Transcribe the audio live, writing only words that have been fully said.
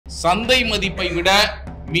சந்தை மதிப்பை விட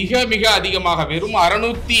மிக மிக அதிகமாக வெறும்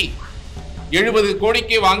 670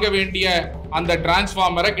 கோடிக்கு வாங்க வேண்டிய அந்த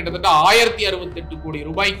டிரான்ஸ்ஃபார்மரை கிட்டத்தட்ட 1068 கோடி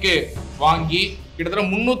ரூபாய்க்கு வாங்கி கிட்டத்தட்ட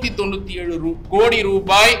 397 கோடி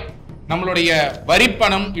ரூபாய் நம்மளுடைய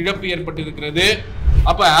வரிப்பணம் இழப்பு ஏற்பட்டிருக்கிறது.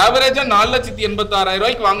 அப்ப ஆவரேஜா 4,86,000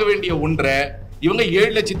 ரூபாய்க்கு வாங்க வேண்டிய ஒன்றை இவங்க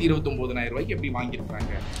 7,29,000 ரூபாய்க்கு எப்படி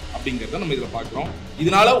வாங்கியிருக்காங்க அப்படிங்கறத நம்ம இதுல பாக்குறோம்.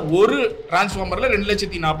 இதனால ஒரு டிரான்ஸ்ஃபார்மர்ல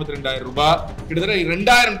 2,42,000 ரூபாய், கிட்டத்தட்ட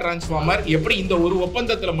 2000 டிரான்ஸ்ஃபார்மர் எப்படி இந்த ஒரு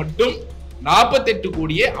ஒப்பந்தத்துல மட்டும் 48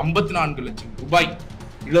 கோடியே 54 லட்சம் ரூபாய்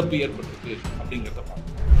இழப்பு ஏற்பட்டிருக்கு அப்படிங்கறத பாக்குறோம்.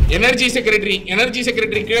 எனர்ஜி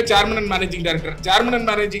செக்ரட்டரி கீழே சேர்மன் அண்ட் மேனேஜிங்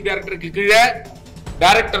டைரக்டருக்கு கீழே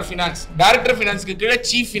டைரக்டர் ஃபினான்ஸ்க்கு கீழே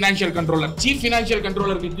சீஃப் ஃபினான்ஷியல்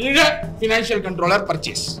கண்ட்ரோலருக்கு கீழே ஃபினான்ஷியல் கண்ட்ரோலர்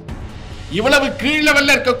பர்ச்சேஸ். இவ்வளவு கீழ்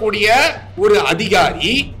லெவல்ல இருக்கக்கூடிய ஒரு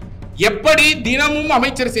அதிகாரி எப்படி தினமும்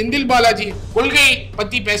அமைச்சர் செந்தில் பாலாஜி கொள்கை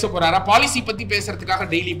பத்தி பேச போறாரா, பாலிசி பத்தி பேசுறதுக்காக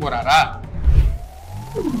டெய்லி போறாரா?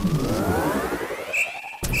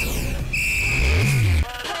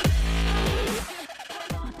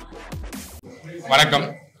 வணக்கம்.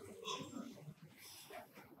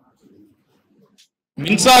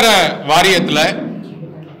 மின்சார வாரியத்துல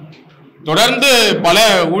தொடர்ந்து பல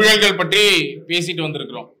ஊழல்கள் பற்றி பேசிட்டு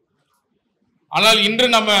வந்திருக்கிறோம். ஆனால் இன்று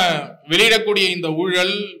நம்ம வெளியிடக்கூடிய இந்த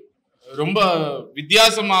ஊழல் ரொம்ப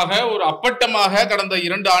வித்தியாசமாக, ஒரு அப்பட்டமாக கடந்த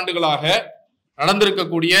 2 ஆண்டுகளாக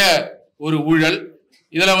நடந்திருக்கக்கூடிய ஒரு ஊழல்.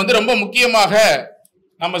 இதுல ரொம்ப முக்கியமாக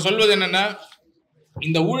நம்ம சொல்வது என்னன்னா,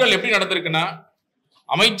 இந்த ஊழல் எப்படி நடந்திருக்குன்னா,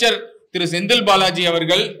 அமைச்சர் திரு செந்தில் பாலாஜி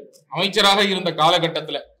அவர்கள் அமைச்சராக இருந்த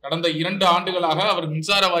காலகட்டத்துல, கடந்த 2 ஆண்டுகளாக அவர்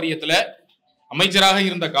மின்சார வாரியத்துல அமைச்சராக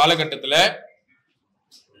இருந்த காலகட்டத்துல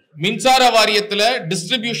மின்சார வாரியத்துல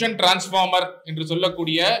டிஸ்ட்ரிபியூஷன் டிரான்ஸ்ஃபார்மர் என்று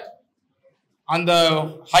சொல்லக்கூடிய அந்த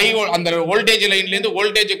வோல்டேஜ் லைன்ல இருந்து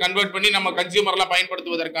வோல்டேஜ் கன்வெர்ட் பண்ணி நம்ம கன்சியூமர் எல்லாம்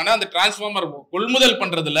பயன்படுத்துவதற்கான அந்த டிரான்ஸ்ஃபார்மர் கொள்முதல்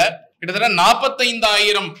பண்றதுல கிட்டத்தட்ட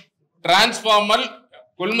 45,000 டிரான்ஸ்ஃபார்மர்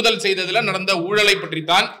கொள்முதல் செய்ததுல நடந்த ஊழலை பற்றி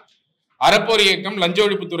தான் அறப்போர் இயக்கம் லஞ்ச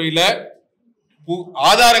ஒழிப்புத்துறையில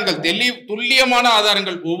ஆதாரங்கள், துல்லியமான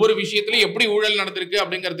ஆதாரங்கள், ஒவ்வொரு விஷயத்திலும் எப்படி ஊழல் நடந்திருக்கு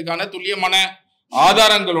அப்படிங்கிறதுக்கான துல்லியமான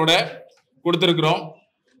ஆதாரங்களோட கொடுத்திருக்கிறோம்.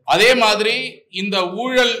 அதே மாதிரி இந்த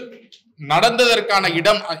ஊழல் நடந்ததற்கான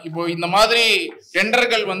இடம், இப்போ இந்த மாதிரி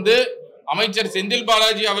டெண்டர்கள் அமைச்சர் செந்தில்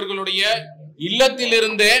பாலாஜி அவர்களுடைய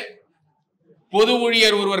இல்லத்திலிருந்தே பொது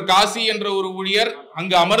ஊழியர் ஒருவர், காசி என்ற ஒரு ஊழியர்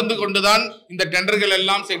அங்கு அமர்ந்து கொண்டுதான் இந்த டெண்டர்கள்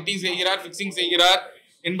எல்லாம் செட்டிங் செய்கிறார், பிக்சிங் செய்கிறார்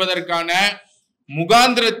என்பதற்கான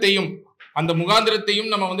அந்த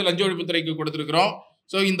முகாந்திரத்தையும் நம்ம லஞ்ச ஒழிப்புத்துறைக்கு கொடுத்திருக்கிறோம்.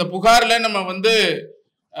 ஸோ இந்த புகார்ல நம்ம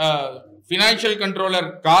பினான்சியல் கண்ட்ரோலர்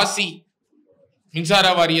காசி மின்சார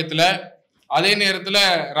வாரியத்துல, அதே நேரத்துல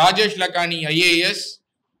ராஜேஷ் லக்கானி IAS,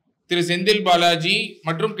 திரு செந்தில் பாலாஜி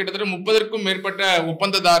மற்றும் கிட்டத்தட்ட 30க்கும் மேற்பட்ட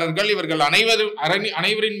ஒப்பந்ததாரர்கள், இவர்கள்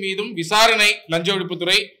அனைவரின் மீதும் விசாரணை லஞ்ச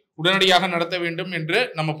ஒழிப்புத்துறை உடனடியாக நடத்த வேண்டும் என்று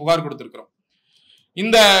நம்ம புகார் கொடுத்திருக்கிறோம்.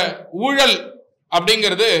 இந்த ஊழல்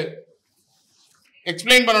அப்படிங்கிறது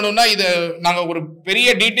எக்ஸ்பிளைன் பண்ணணும்னா, இது நாங்க ஒரு பெரிய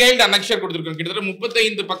டீடைல்டு அனெக்சர் கொடுத்திருக்கோம். கிட்டத்தட்ட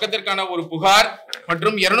 35 பக்கத்திற்கான ஒரு புகார்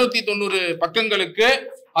மற்றும் 290 பக்கங்களுக்கு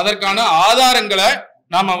அதற்கான ஆதாரங்களை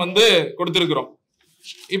நாம கொடுத்திருக்கிறோம்.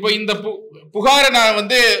 இப்போ இந்த புகாரை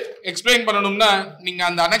நான் எக்ஸ்பிளைன் பண்ணணும்னா, நீங்க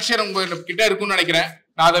அந்த அனெக்சர் உங்க கிட்ட இருக்கும்னு நினைக்கிறேன்.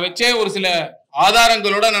 நான் அதை வச்சே ஒரு சில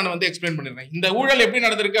ஆதாரங்களோட நான் எக்ஸ்பிளைன் பண்ணிடுறேன். இந்த ஊழல் எப்படி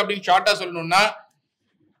நடந்திருக்கு அப்படின்னு ஷார்ட்டா சொல்லணும்னா,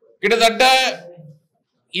 கிட்டத்தட்ட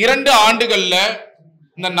 2 ஆண்டுகள்ல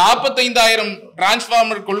இந்த 45,000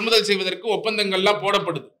 டிரான்ஸ்ஃபார்மர் கொள்முதல் செய்வதற்கு ஒப்பந்தங்கள்லாம்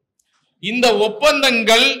போடப்படுது. இந்த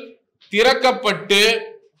ஒப்பந்தங்கள் திறக்கப்பட்டு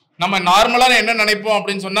நம்ம நார்மலா என்ன நினைப்போம்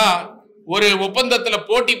அப்படின்னு சொன்னா, ஒரு ஒப்பந்தத்துல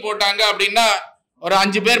போட்டி போட்டாங்க அப்படின்னா ஒரு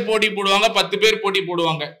 5 பேர் போட்டி போடுவாங்க, 10 பேர் போட்டி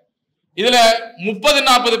போடுவாங்க. இதுல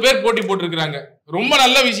 30-40 பேர் போட்டி போட்டிருக்கிறாங்க. ரொம்ப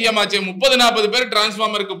நல்ல விஷயமாச்சு, 30-40 பேர்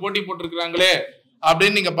டிரான்ஸ்ஃபார்மருக்கு போட்டி போட்டிருக்கிறாங்களே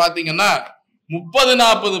அப்படின்னு நீங்க பாத்தீங்கன்னா,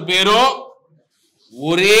 30-40 பேரும்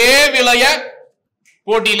ஒரே விலைய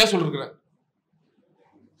போட்டியில சொல்லிருக்கிறாங்க.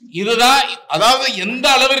 இதுதான், அதாவது எந்த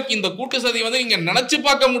அளவிற்கு இந்த கூட்டு சதி நீங்க நினைச்சு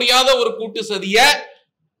பார்க்க முடியாத ஒரு கூட்டு சதிய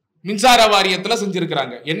மின்சார வாரியத்துல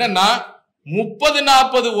செஞ்சிருக்கிறாங்க. என்னன்னா,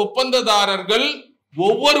 30-40 ஒப்பந்ததாரர்கள்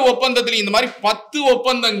ஒவ்வொரு ஒப்பந்தத்திலும் இந்த மாதிரி 10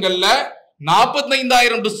 ஒப்பந்தங்கள்ல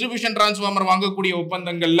 45,000 டிஸ்ட்ரிபியூஷன் டிரான்ஸ்ஃபார்மர் வாங்கக்கூடிய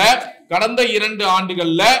ஒப்பந்தங்கள்ல கடந்த 2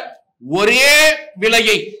 ஆண்டுகள்ல ஒரே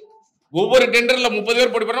விலையை, ஒவ்வொரு டெண்டர்ல 30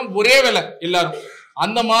 பேர் போட்டி போடுறாங்க, ஒரே விலை எல்லாரும்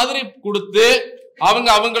அந்த மாதிரி கொடுத்து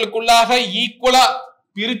அவங்களுக்குள்ளாக ஈக்குவலா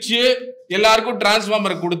பிரிச்சு எல்லாருக்கும்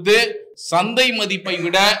டிரான்ஸ்ஃபார்மர் கொடுத்து சந்தை மதிப்பை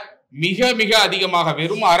விட மிக மிக அதிகமாக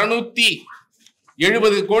வெறும்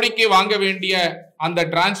 670 கோடிக்கு வாங்க வேண்டிய அந்த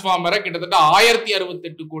டிரான்ஸ்ஃபார்மரை கிட்டத்தட்ட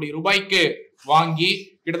 1068 கோடி ரூபாய்க்கு வாங்கி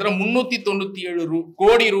கிட்டத்தட்ட 397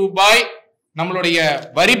 கோடி ரூபாய் நம்மளுடைய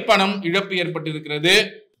வரிப்பணம் இழப்பு ஏற்பட்டிருக்கிறது.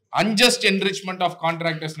 அன்ஜஸ்ட் என்ரிச்மெண்ட் ஆஃப்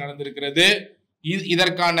கான்ட்ராக்டர்ஸ் நடந்திருக்கிறது.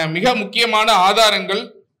 இதற்கான மிக முக்கியமான ஆதாரங்கள்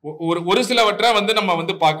ஒரு சிலவற்றை நம்ம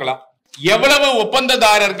பார்க்கலாம். எவ்வளவு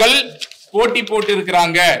ஒப்பந்ததாரர்கள் போட்டி போட்டு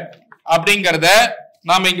இருக்கிறாங்க அப்படிங்கறத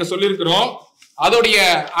நாம இங்க சொல்லியிருக்கிறோம். அதோடைய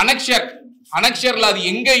அனக்ஷர்ல அது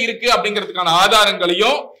எங்க இருக்கு அப்படிங்கிறதுக்கான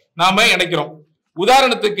ஆதாரங்களையும் நாம இணைக்கிறோம்.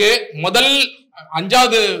 உதாரணத்துக்கு முதல்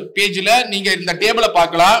 5வது பேஜ்ல நீங்க இந்த டேபிளை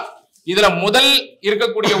பார்க்கலாம். இதுல முதல்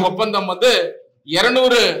இருக்கக்கூடிய ஒப்பந்தம்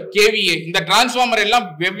 200 kVA. இந்த டிரான்ஸ்பார்மர் எல்லாம்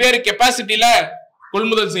வெவ்வேறு கெப்பாசிட்டியில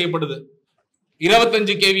கொள்முதல் செய்யப்படுது.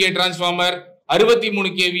 25 kVA transformer, 63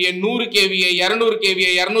 kVA, 100 kVA, 200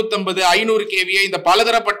 kVA, 250, 500 kVA, இந்த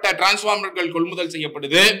பலதரப்பட்ட டிரான்ஸ்பார்மர்கள் கொள்முதல்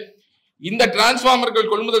செய்யப்படுது. இந்த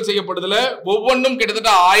டிரான்ஸ்பார்மர்கள் கொள்முதல் செய்யப்படுதுல ஒவ்வொன்றும்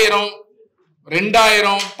கிட்டத்தட்ட 1000,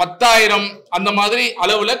 2000, 10,000 அந்த மாதிரி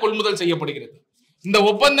அளவுல கொள்முதல் செய்யப்படுகிறது. இந்த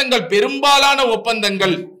ஒப்பந்தங்கள் பெரும்பாலான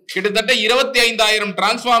ஒப்பந்தங்கள் கிட்டத்தட்ட 25,000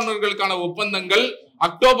 டிரான்ஸ்பார்மர்களுக்கான ஒப்பந்தங்கள்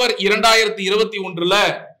அக்டோபர் 2021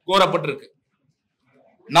 கோரப்பட்டிருக்கு.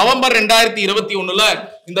 நவம்பர் 2021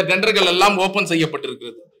 இந்த டெண்டர்கள் எல்லாம் ஓபன்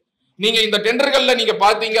செய்யப்பட்டிருக்கிறது. நீங்க இந்த டெண்டர்கள்ல நீங்க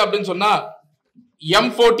பாத்தீங்க அப்படின்னு சொன்னா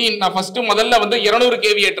M14 நான் ஃபர்ஸ்ட் முதல்ல 200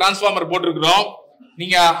 kVA டிரான்ஸ்பார்மர் போட்டிருக்கிறோம்.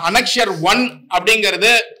 நீங்க அனக்ஷர் 1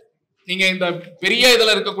 அப்படிங்கிறது நீங்க இந்த பெரிய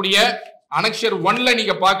இதுல இருக்கக்கூடிய அனக்ஷர் 1ல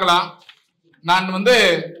நீங்க பார்க்கலாம். நான்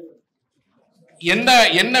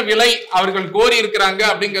என்ன விலை அவர்கள் கோரி இருக்கிறாங்க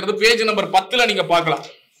அப்படிங்கிறது பேஜ் நம்பர் 10ல நீங்க பார்க்கலாம்.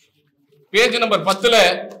 பேஜ் நம்பர் 10ல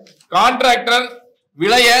கான்ட்ராக்டர்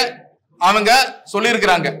விலைய அவங்க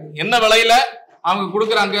சொல்லியிருக்கிறாங்க. என்ன விலையில அவங்க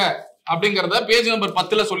கொடுக்கறாங்க அப்படிங்கறத பேஜ் நம்பர்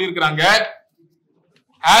 10ல சொல்லியிருக்கிறாங்க.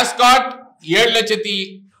 ஆஸ்காட்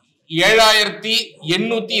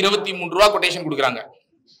 7,07,823 ரூபாய் கொட்டேஷன் கொடுக்கறாங்க.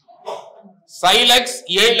 சைலக்ஸ்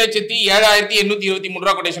 7,07,823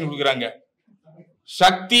 ரூபாய் கொட்டேஷன் கொடுக்கறாங்க.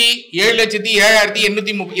 சக்தி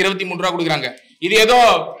 7,07,823 ரூபாய் கொடுக்கறாங்க. இது ஏதோ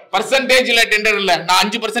பர்சன்டேஜ்ல டெண்டர் இல்ல. நான்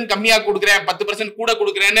 5% கம்மியா கொடுக்கறேன், 10% கூட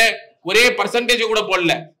கொடுக்கறேன்னு ஒரே பர்சன்டேஜ் கூட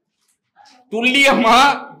போடல. துல்லியமா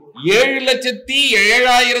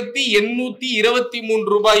 7,07,823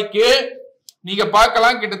 ரூபாய்க்கு நீங்க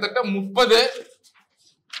பார்க்கலாம். கிட்டத்தட்ட 30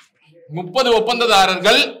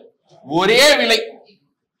 ஒப்பந்ததாரர்கள் ஒரே விலை.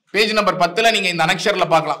 பேஜ் நம்பர் 10ல நீங்க இந்த அனக்ஷர்ல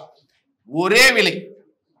பார்க்கலாம். ஒரே விலை.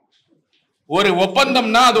 ஒரு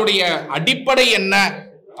ஒப்பந்தம்னா அதோடைய அடிப்படை என்ன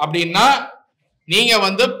அப்படின்னா நீங்க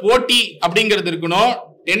போட்டி அப்படிங்கிறது இருக்கணும்.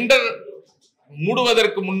 டெண்டர்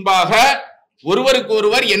மூடுவதற்கு முன்பாக ஒருவருக்கு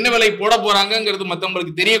ஒருவர் என்ன விலை போட போறாங்கிறது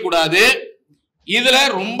மத்தவங்களுக்கு தெரியக்கூடாது. இதுல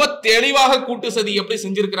ரொம்ப தெளிவாக கூட்டு சதி எப்படி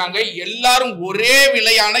செஞ்சிருக்கிறாங்க. எல்லாரும் ஒரே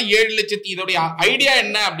விலையான 7 லட்சத்தி. இதோடைய ஐடியா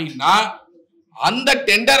என்ன அப்படின்னா அந்த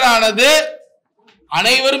டெண்டர் ஆனது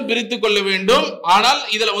அனைவரும் பிரித்து கொள்ள வேண்டும். ஆனால்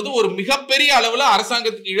இதுல ஒரு மிகப்பெரிய அளவுல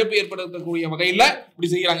அரசாங்கத்துக்கு இழப்பு ஏற்படுத்தக்கூடிய வகையில இப்படி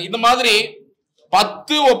செய்யறாங்க. இந்த மாதிரி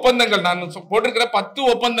 10 ஒப்பந்தங்கள் நான் போட்டிருக்கிற 10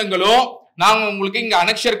 ஒப்பந்தங்களும் நாங்க உங்களுக்கு இங்க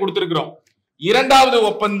அனக்ஷர் கொடுத்திருக்கிறோம். 2வது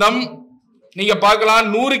ஒப்பந்தம் நீங்க பார்க்கலாம்.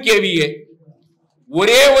 100 kVA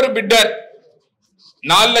ஒரே ஒரு பிட்டர்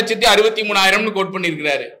 4,63,000 கோட்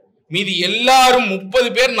பண்ணிருக்கிறாரு. மீதி எல்லாரும் 30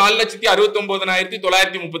 பேர்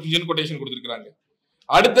 4,69,935 கொட்டேஷன் கொடுத்திருக்காங்க.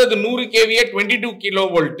 அடுத்தது 100 kVA 22 kV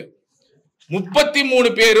 33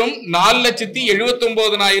 பேரும்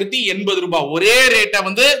 4,79,080 ரூபாய் ஒரே ரேட்டை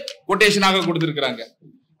கொட்டேஷனாக கொடுத்திருக்காங்க.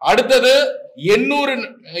 அடுத்தது 800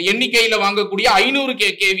 எண்ணிக்கையில வாங்கக்கூடிய 500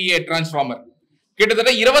 kVA டிரான்ஸ்பார்மர்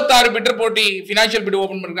கிட்டத்தட்ட 26 பிட்டர் போட்டி பினான்சியல் பிட்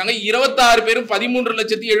ஓபன் பண்ணிருக்காங்க. 26 பேரும்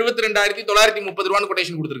 13,72,930 ரூபாய்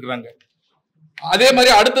கொட்டேஷன் கொடுத்திருக்காங்க. அதே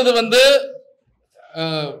மாதிரி அடுத்தது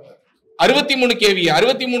 63 kVA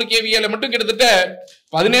 63 kVA மட்டும் கிட்டத்தட்ட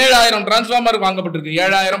 17,000 டிரான்ஸ்பார்மர் வாங்கப்பட்டிருக்கு.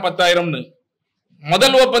 7,000 10,000.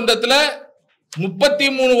 முதல் ஒப்பந்தத்துல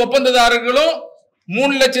 33 ஒப்பந்ததாரர்களும்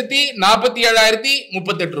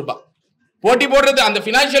 3,47,038 ரூபாய் போட்டி போடுறது. அந்த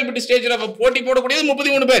பினான்சியல் பிட் ஸ்டேஜ்ல போட்டி போடக்கூடியது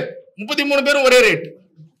 33 பேர். 33 பேரும் ஒரே ரேட்.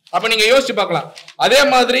 அப்ப நீங்க யோசிச்சு பார்க்கலாம். அதே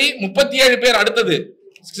மாதிரி 37 பேர் அடுத்தது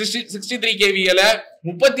 63 kVA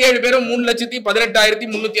 37 பேரும்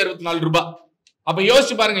 3,18,364 ரூபாய். அப்ப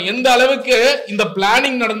யோசிச்சு பாருங்க எந்த அளவுக்கு இந்த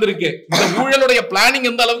பிளானிங் நடந்திருக்கு. இந்த ஊழலுடைய பிளானிங்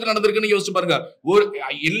எந்த அளவுக்கு நடந்திருக்குன்னு யோசிச்சு பாருங்க.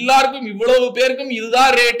 எல்லாருக்கும் இவ்வளவு பேருக்கும்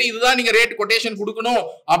இதுதான் ரேட், இதுதான் நீங்க ரேட் கொட்டேஷன் கொடுக்கணும்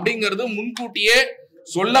அப்படிங்கிறது முன்கூட்டியே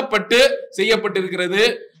சொல்லப்பட்டு செய்யப்பட்டிருக்கிறது.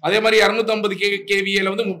 அதே மாதிரி 250 kVA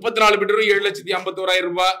 34 பிட்டரும் 7,51,000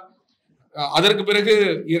 ரூபாய். அதற்கு பிறகு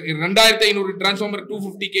 2,500 டிரான்ஸ்பார்மர்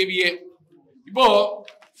 250 kVA. இப்போ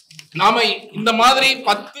நாம இந்த மாதிரி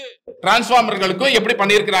 10 டிரான்ஸ்பார்மர்களுக்கும் எப்படி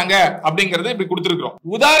பண்ணியிருக்கிறாங்க அப்படிங்கறது இப்படி கொடுத்திருக்கிறோம்.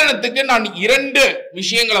 உதாரணத்துக்கு நான் 2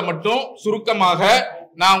 விஷயங்களை மட்டும் சுருக்கமாக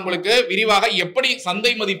நான் உங்களுக்கு விரிவாக எப்படி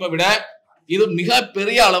சந்தை மதிப்பை விட இது மிக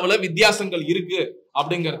பெரிய அளவுல வித்தியாசங்கள் இருக்கு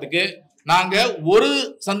அப்படிங்கிறதுக்கு நாங்க ஒரு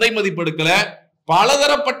சந்தை மதிப்பு எடுக்கல,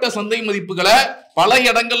 பலதரப்பட்ட சந்தை மதிப்புகளை பல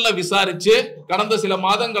இடங்கள்ல விசாரிச்சு கடந்த சில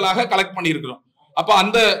மாதங்களாக கலெக்ட் பண்ணியிருக்கிறோம். அப்ப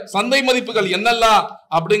அந்த சந்தை மதிப்புகள் என்னெல்லாம்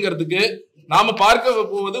அப்படிங்கிறதுக்கு நாம பார்க்க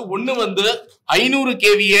போவது ஒண்ணு வந்து 500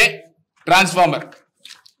 kVA transformer.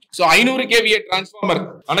 So 500 kVA transformer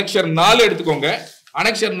annexure 4 எடுத்துக்கோங்க.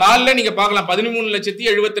 அனெக்சர் 4ல நீங்க பார்க்கலாம்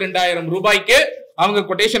 13,72,000 ரூபாய்க்கு அவங்க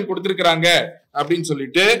கொட்டேஷன் கொடுத்திருக்காங்க அப்படின்னு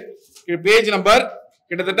சொல்லிட்டு பேஜ் நம்பர்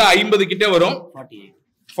கிட்டத்தட்ட 50 கிட்ட வரும்.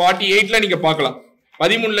 48ல நீங்க பார்க்கலாம்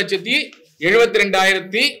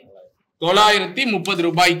 13,72,930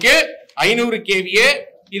 ரூபாய்க்கு 500 kVA.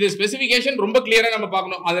 இது ஸ்பெசிபிகேஷன் ரொம்ப கிளியரா நம்ம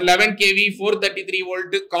பார்க்கணும். அது 11 kV 433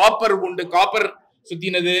 வோல்ட் காப்பர் உண்டு, காப்பர்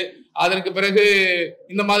சுத்தினது. அதற்கு பிறகு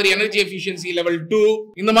இந்த மாதிரி எனர்ஜி எஃபிஷியன்சி லெவல் 2,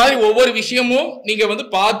 இந்த மாதிரி ஒவ்வொரு விஷயமும் நீங்க வந்து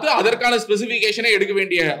பார்த்து அதற்கான ஸ்பெசிபிகேஷனை எடுக்க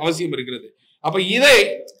வேண்டிய அவசியம் இருக்கிறது. அப்ப இதை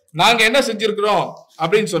நாங்க என்ன செஞ்சிருக்கிறோம்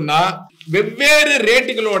அப்படின்னு சொன்னா வெவ்வேறு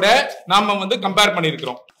ரேட்டுகளோட நாம வந்து கம்பேர்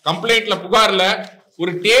பண்ணிருக்கிறோம். கம்ப்ளைண்ட்ல புகார்ல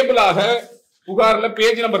ஒரு டேபிளாக புகார்ல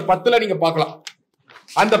பேஜ் நம்பர் 10ல நீங்க பார்க்கலாம்.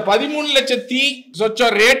 அந்த 13 லட்சத்தி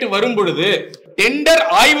சொச்சம் ரேட் வரும் பொழுது டெண்டர்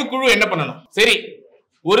ஆய்வுக்குழு என்ன பண்ணணும்? சரி,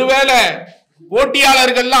 ஒருவேளை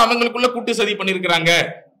போட்டியாளர்கள்லாம் அவங்களுக்குள்ள கூட்டு சதி பண்ணிருக்கிறாங்க,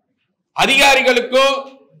 அதிகாரிகளுக்கோ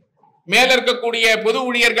மேல இருக்கக்கூடிய பொது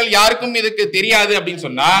ஊழியர்கள் யாருக்கும் இதுக்கு தெரியாது அப்படின்னு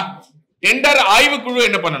சொன்னா டெண்டர் ஆய்வுக்குழு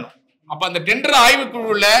என்ன பண்ணணும்? அப்ப அந்த டெண்டர்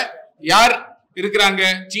ஆய்வுக்குழுல யார் இருக்கிறாங்க?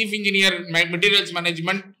 Chief engineer materials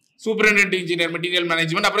management, superintendent engineer material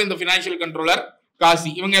management, அப்புறம் இந்த பினான்சியல் கண்ட்ரோலர்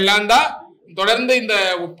காசி, இவங்க எல்லாம் தான் தொடர்ந்து இந்த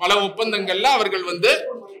பல ஒப்பந்தங்கள்ல அவர்கள் வந்து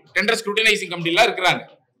டெண்டர் ஸ்க்ரூட்டினைசிங் கமிட்டில இருக்கிறாங்க.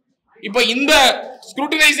 இப்ப இந்த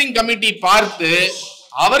ஸ்க்ரூட்டினைசிங் கமிட்டி பார்த்து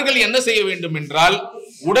அவர்கள் என்ன செய்ய வேண்டும் என்றால்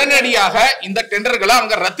உடனடியாக இந்த டெண்டர்களை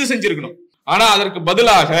அவங்க ரத்து செஞ்சிருக்கணும். ஆனா அதற்கு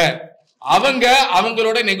பதிலாக அவங்க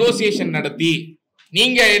அவங்களோட நெகோசியேஷன் நடத்தி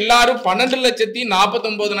நீங்க எல்லாரும்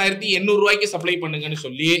 12,49,800 ரூபாய்க்கு சப்ளை பண்ணுங்கன்னு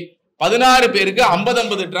சொல்லி 16 பேருக்கு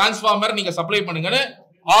 50 டிரான்ஸ்பார்மர் நீங்க சப்ளை பண்ணுங்கன்னு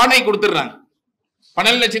ஆணை கொடுத்துடுறாங்க.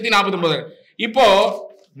 12,49,000. இப்போ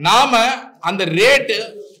நாம அந்த ரேட்டு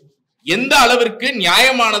எந்த அளவிற்கு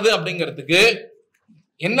நியாயமானது அப்படிங்கிறதுக்கு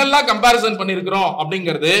என்னெல்லாம் கம்பேரிசன் பண்ணிருக்கிறோம்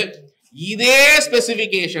அப்படிங்கிறது இதே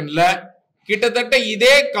ஸ்பெசிபிகேஷன்ல கிட்டத்தட்ட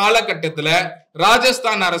இதே காலகட்டத்துல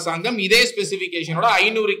ராஜஸ்தான் அரசாங்கம் இதே ஸ்பெசிபிகேஷனோட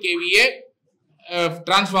 500 kVA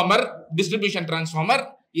டிரான்ஸ்பார்மர், டிஸ்ட்ரிபியூஷன் டிரான்ஸ்பார்மர்,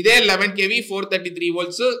 இதே 11 kV 433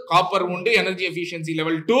 வோல்ட்ஸ் காப்பர் உண்டு, எனர்ஜி எஃபிஷியன்சி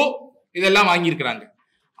லெவல் 2 இதெல்லாம் வாங்கியிருக்கிறாங்க.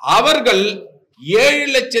 அவர்கள்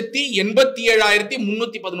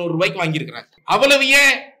 7,87,311 ரூபாய்க்கு வாங்கியிருக்கிறாங்க. அவ்வளவு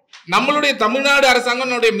ஏன் நம்மளுடைய தமிழ்நாடு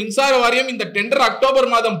அரசாங்கம் மின்சார வாரியம் இந்த டெண்டர் அக்டோபர்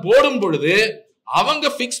மாதம் போடும் பொழுது அவங்க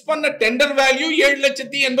பிக்ஸ் பண்ண டெண்டர் வேல்யூ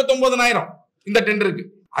 7,89,000. இந்த டெண்டருக்கு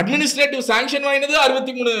அட்மினிஸ்ட்ரேட்டிவ் சாங்ஷன் வாங்கினது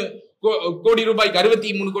 63 கோடி ரூபாய்க்கு,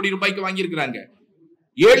 63 கோடி ரூபாய்க்கு வாங்கியிருக்கிறாங்க.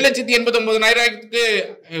 7,89,000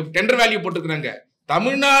 டெண்டர் வேல்யூ போட்டுக்கிறாங்க.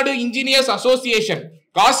 Tamil Nadu engineers association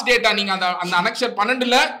cost data நீங்க அந்த அனெக்சர்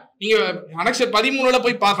 12ல நீங்க அனெக்சர் 13ல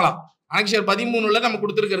போய் பார்க்கலாம். அனெக்சர் 13ல நம்ம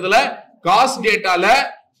கொடுத்திருக்கிறதுல காஸ்ட் டேட்டால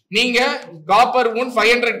நீங்க காப்பர்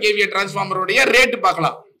 500 kVA டிரான்ஸ்பார்மருடைய ரேட்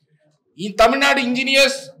பார்க்கலாம். தமிழ்நாடு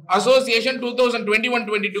இன்ஜினியர்ஸ் அசோசியேஷன்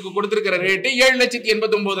 2021-22 கொடுத்திருக்கிற ரேட்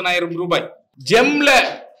 7,89,000 ரூபாய்.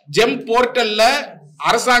 ஜெம் போர்ட்டல்ல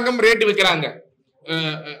அரசாங்கம் ரேட் வைக்கிறாங்க.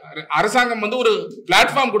 அரசாங்கம் வந்து ஒரு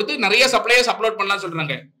பிளாட்ஃபார்ம் கொடுத்து நிறைய சப்ளையர்ஸ் அப்லோட் பண்ணலாம்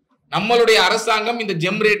சொல்றாங்க. நம்மளுடைய அரசாங்கம் இந்த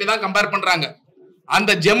ஜெம் ரேட் தான் கம்பேர் பண்றாங்க.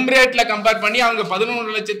 அந்த ஜெம் ரேட்ல கம்பேர் பண்ணி அவங்க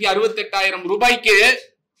 11,68,000 ரூபாய்க்கு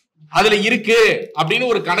அதுல இருக்கு அப்படின்னு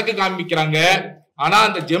ஒரு கணக்கு காமிக்கிறாங்க. ஆனா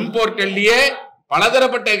அந்த ஜெம் போர்ட்டல்லயே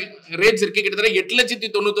பலதரப்பட்ட ரேட்ஸ் இருக்கு. கிட்டத்தட்ட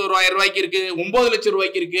 8,91,000 ரூபாய்க்கு இருக்கு, 9 லட்சம்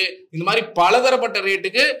ரூபாய்க்கு இருக்கு. இந்த மாதிரி பலதரப்பட்ட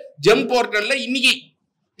ரேட்டுக்கு ஜெம் போர்ட்டல்ல இன்னைக்கு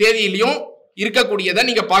தேதியிலையும் இருக்கக்கூடியதை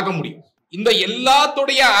நீங்க பார்க்க முடியும். இந்த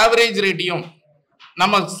எல்லாத்துடைய ஆவரேஜ் ரேட்டையும்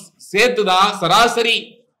நம்ம சேர்த்துதான் சராசரி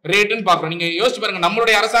ரேட்டுன்னு பாக்குறோம். நீங்க யோசிச்சு பாருங்க,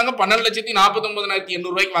 நம்மளுடைய அரசாங்கம்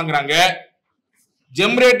 12,49,800 ரூபாய்க்கு வாங்குறாங்க.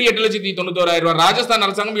 ஜெம் ரேட் 8,91,000 ரூபாய். ராஜஸ்தான்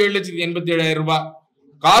அரசாங்கம் 7,87,000 ரூபாய்.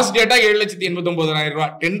 காஸ்ட் டேட்டா 7,89,000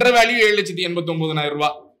 ரூபாய். டெண்டர் வேல்யூ 7,89,000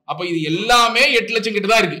 ரூபாய். அப்ப இது எல்லாமே 8 லட்சம் கிட்ட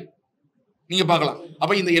தான் இருக்கு. நீங்க பார்க்கலாம்.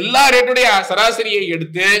 அப்ப இந்த எல்லா ரேட்டுடைய சராசரியை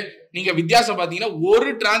எடுத்து நீங்க வித்தியாசம் பாத்தீங்கன்னா ஒரு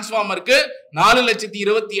டிரான்ஸ்பார்மருக்கு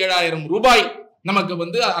 4,27,000 ரூபாய் நமக்கு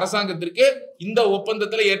வந்து அரசாங்கத்திற்கு இந்த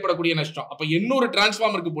ஒப்பந்தத்துல ஏற்படக்கூடிய நஷ்டம். அப்ப 800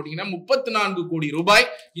 டிரான்ஸ்பார்மருக்கு போட்டீங்கன்னா 34 கோடி ரூபாய்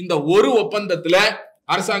இந்த ஒரு ஒப்பந்தத்துல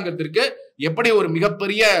அரசாங்கத்திற்கு எப்படி ஒரு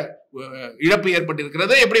மிகப்பெரிய இழப்பு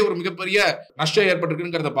ஏற்பட்டிருக்கிறது, எப்படி ஒரு மிகப்பெரிய நஷ்டம்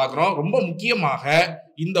ஏற்பட்டிருக்குங்கிறத பாக்குறோம். ரொம்ப முக்கியமாக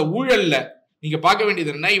இந்த ஊழல்ல நீங்க பார்க்க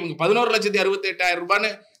வேண்டியது என்ன, இவங்க 11,68,000 ரூபான்னு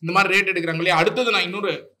இந்த மாதிரி ரேட் எடுக்கிறாங்க இல்லையா. அடுத்தது நான்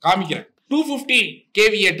இன்னொரு காமிக்கிறேன். 250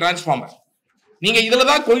 kVA டிரான்ஸ்பார்மர். நீங்க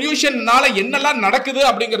இதுலதான் கொல்யூஷன்னால என்னெல்லாம் நடக்குது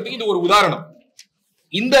அப்படிங்கிறதுக்கு இது ஒரு உதாரணம்.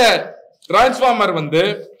 இந்த டிரான்ஸ்பார்மர் வந்து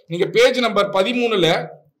நீங்க பேஜ் நம்பர் 13ல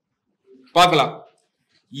பார்க்கலாம்.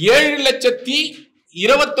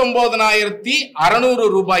 7,29,600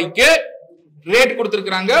 ரூபாய்க்கு ரேட்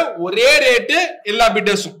கொடுத்திருக்காங்க. ஒரே ரேட்டு எல்லா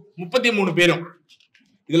பிட்டர்ஸும் 33 பேரும்.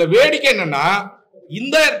 இதுல வேடிக்கை என்னன்னா,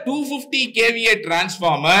 இந்த 250 kVA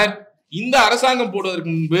டிரான்ஸ்பார்மர் இந்த அரசாங்கம் போடுவதற்கு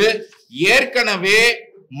முன்பு ஏற்கனவே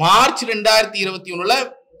மார்ச் 2021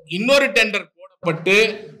 இன்னொரு டெண்டர் போடப்பட்டு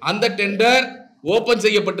அந்த டெண்டர் ஓபன்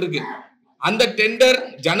செய்யப்பட்டிருக்கு. அந்த டெண்டர்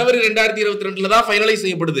ஜனவரி 2022 தான் ஃபைனலைஸ்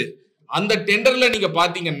செய்யப்படுது. அந்த டெண்டர்ல நீங்க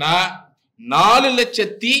பாத்தீங்கன்னா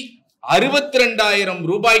 4,62,000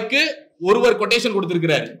 ரூபாய்க்கு ஒருவர் கொட்டேஷன்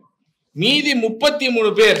கொடுத்திருக்கிறாரு. மீதி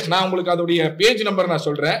 33 பேர், நான் உங்களுக்கு அதோடைய பேஜ் நம்பர் நான்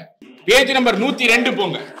சொல்றேன். பேஜ் நம்பர் 102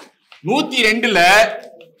 போங்க. 102ல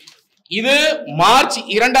இது மார்ச்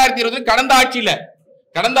 2020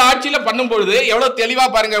 கடந்த ஆட்சியில பண்ணும்பொழுது எவ்வளவு தெளிவா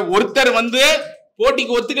பாருங்க. ஒருத்தர் வந்து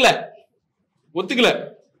போட்டிக்கு ஒத்துக்கல,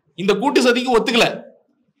 இந்த கூட்டு சதிக்கு ஒத்துக்கல.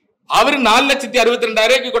 அவரு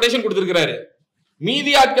 4,62,000 கொட்டேஷன் கொடுத்திருக்கிறாரு.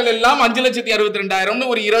 மீதி ஆட்கள் எல்லாம் 5,62,000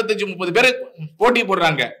 ஒரு 25-30 பேர் போட்டி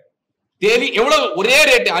போடுறாங்க. எவ்வளவு ஒரே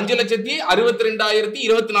ரேட்டு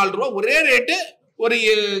 5,62,024 ரூபாய் ஒரே ரேட்டு. ஒரு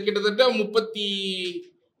கிட்டத்தட்ட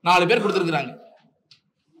 34 பேர் கொடுத்திருக்கிறாங்க.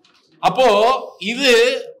 அப்போ இது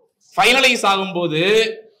ஃபைனலைஸ் ஆகும்போது,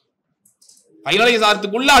 ஃபைனலைஸ்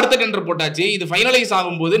ஆகிறதுக்குள்ள அடுத்த டெண்டர் போட்டாச்சு. இது ஃபைனலைஸ்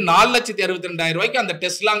ஆகும்போது 4,62,000 ரூபாய்க்கு அந்த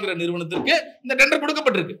டெஸ்லாங்கிற நிறுவனத்திற்கு இந்த டெண்டர்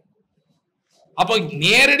கொடுக்கப்பட்டிருக்கு. அப்போ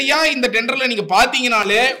நேரடியா இந்த டெண்டர்ல நீங்க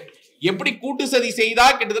பாத்தீங்கன்னாலே எப்படி கூட்டு சதி செய்தா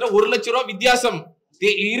கிட்டத்தட்ட 1 லட்சம் ரூபாய் வித்தியாசம்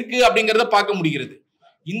இருக்கு அப்படிங்கறத பார்க்க முடிகிறது.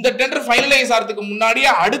 இந்த டெண்டர் ஃபைனலைஸ் ஆகிறதுக்கு முன்னாடியே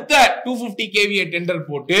அடுத்த 250 kVA டெண்டர்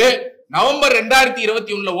போட்டு நவம்பர்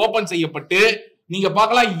 2021 ஓபன் செய்யப்பட்டு நீங்க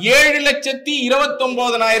பார்க்கலாம்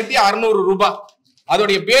 7,29,600 ரூபாய்.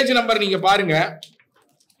 அதோடைய பேஜ் நம்பர் நீங்க பாருங்க.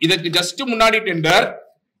 இதற்கு ஜஸ்ட் முன்னாடி டெண்டர்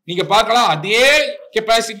நீங்க பார்க்கலாம். அதே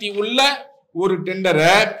கெபாசிட்டி உள்ள ஒரு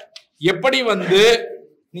டெண்டரை எப்படி வந்து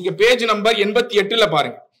நீங்க பேஜ் நம்பர் 88ல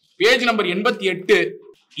பாருங்க. பேஜ் நம்பர் 88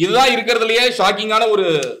 இதுதான் இருக்கிறதுலயே ஷாக்கிங்கான ஒரு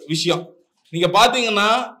விஷயம். நீங்க பாத்தீங்கன்னா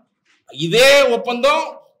இதே ஒப்பந்தம்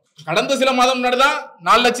கடந்த சில மாதம் முன்னாடி தான்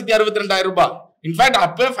 4,62,000 ரூபாய். இன்ஃபேக்ட்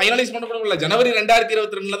அப்ப ஃபைனலைஸ் பண்ண கூட இல்ல. ஜனவரி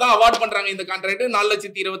 2022 தான் அவார்ட் பண்றாங்க இந்த கான்ட்ராக்ட்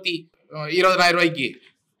 4,20,000 ரூபாய்க்கு.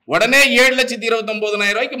 உடனே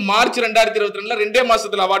 7,29,000 ரூபாய்க்கு மார்ச் 2022 2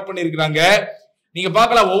 மாசத்துல அவார்ட் பண்ணிருக்காங்க. நீங்க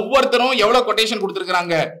பார்க்கலாம் ஒவ்வொருத்தரும் எவ்வளவு கொட்டேஷன்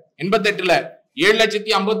கொடுத்திருக்காங்க. 88ல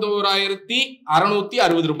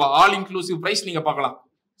 7,51,660 ரூபாய் ஆல் இன்க்ளூசிவ் பிரைஸ். நீங்க பார்க்கலாம்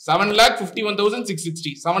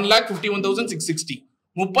 7,51,660 7,51,660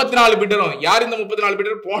 34 பிட்டரும். யார் இந்த 34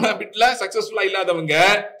 பிட்டர்? போன பிட்ல சக்சஸ்ஃபுல்லா இல்லாதவங்க,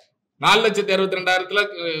 4,62,000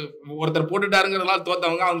 ஒருத்தர் போட்டுட்டாருங்கிறதுனால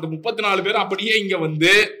தோத்தவங்க. அந்த 34 பேர் அப்படியே இங்க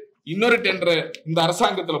வந்து இன்னொரு டெண்டர் இந்த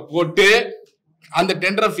அரசாங்கத்துல போட்டு அந்த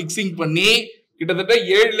டெண்டரை பிக்சிங் பண்ணி கிட்டத்தட்ட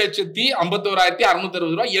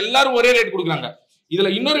 7,51,660 ரூபாய் எல்லாரும் ஒரே ரேட் கொடுக்குறாங்க. இதுல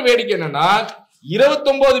இன்னொரு வேடிக்கை என்னன்னா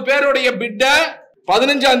 29 பேருடைய பிட்ட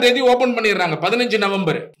 15ஆம் தேதி ஓபன் பண்ணிடுறாங்க. 15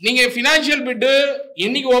 நவம்பர். நீங்க பினான்சியல் பிட்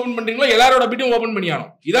என்னைக்கு ஓபன் பண்றீங்களோ எல்லாரோட பிட்டும் ஓபன்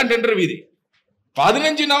பண்ணியானோம். இதான் டெண்டர் வீதி.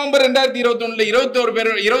 15 நவம்பர்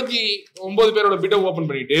 2021 29 பேரோட பிட்டை ஓபன்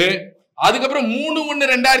பண்ணிட்டு அதுக்கப்புறம்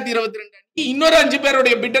 3/1/2022 இன்னொரு 5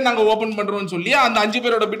 பேருடைய பிட்டை நாங்க ஓபன் பண்றோம்னு சொல்லி அந்த 5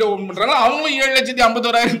 பேரோட பிட்டை ஓபன் பண்றாங்க. அவங்களும்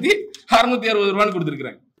 7,51,660 ரூபான்னு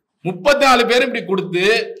கொடுத்துருக்காங்க. 34 பேர் இப்படி கொடுத்து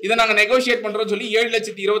இதை நாங்க நெகோசியேட் பண்றோம்னு சொல்லி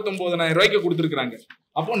 7,29,000 ரூபாய்க்கு கொடுத்துருக்காங்க.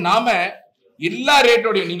 அப்போ நாம எல்லா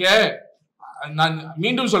ரேட்டோடையும் நீங்க, நான்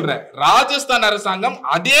மீண்டும் சொல்றேன், ராஜஸ்தான் அரசாங்கம்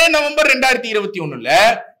அதே நவம்பர் 2021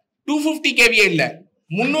 250 kVA இல்ல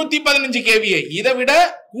 315 kVA இதை விட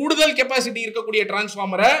கூடுதல் கெபாசிட்டி இருக்கக்கூடிய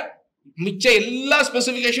டிரான்ஸ்பார்மரை மிச்ச எல்லா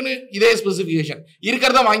ஸ்பெசிபிகேஷனும் இதே ஸ்பெசிபிகேஷன்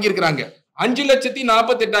இருக்கிறதா வாங்கியிருக்கிறாங்க.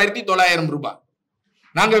 5,48,900 ரூபாய்.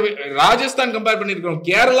 நாங்க ராஜஸ்தான் கம்பேர் பண்ணிருக்கிறோம்,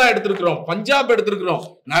 கேரளா எடுத்திருக்கிறோம், பஞ்சாப் எடுத்திருக்கிறோம்,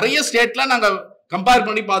 நிறைய ஸ்டேட்ல நாங்க கம்பேர்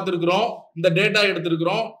பண்ணி பார்த்திருக்கிறோம், இந்த டேட்டா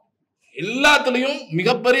எடுத்திருக்கிறோம். எல்லாத்துலயும்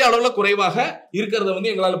மிகப்பெரிய அளவுல குறைவாக இருக்கிறத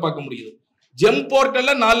வந்து எங்களால பார்க்க முடியுது. ஜெம்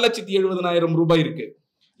போர்ட்டல்ல 4,70,000 ரூபாய் இருக்கு.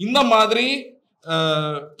 இந்த மாதிரி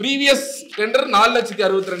ப்ரீவியஸ் டெண்டர்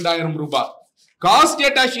 4,62,000 ரூபாய். காஸ்ட்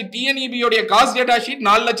டேட்டா ஷீட் TNEB உடைய காஸ்ட் டேட்டா ஷீட்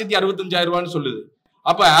 4,65,000 ரூபான்னு சொல்லுது.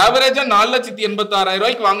 அப்ப ஆவரேஜா 4,86,000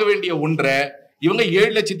 ரூபாய்க்கு வாங்க வேண்டிய ஒன்றை இவங்க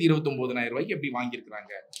 7,29,000 ரூபாய்க்கு எப்படி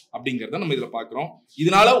வாங்கியிருக்கிறாங்க அப்படிங்கறத நம்ம இதுல பாக்குறோம்.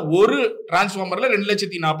 இதனால ஒரு டிரான்ஸ்பார்மர்ல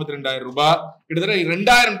 2,42,000 ரூபாய், கிட்டத்தட்ட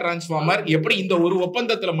 2,000 டிரான்ஸ்பார்மர் எப்படி இந்த ஒரு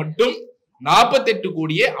ஒப்பந்தத்துல மட்டும்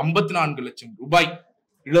 48,54 லட்சம் ரூபாய்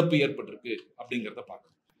இழப்பு ஏற்பட்டிருக்கு அப்படிங்கறத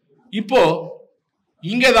பாக்குறோம். இப்போ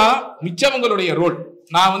இங்கதான் மிச்சவங்களுடைய ரோல்.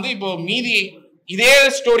 நான் வந்து இப்போ மீதி இதே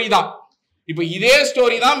ஸ்டோரி தான், இப்போ இதே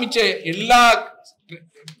ஸ்டோரி தான் மிச்ச எல்லா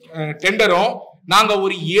டெண்டரும். நாங்க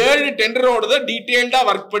ஒரு 7 டெண்டரோட டீடைல்டா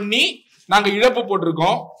ஒர்க் பண்ணி நாங்க இழப்பு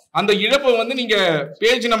போட்டிருக்கோம். அந்த இழப்பு வந்து நீங்க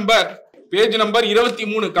பேஜ் நம்பர்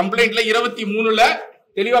 23 கம்ப்ளைண்ட்ல 23ல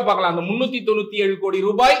தெளிவா பார்க்கலாம். அந்த 397 கோடி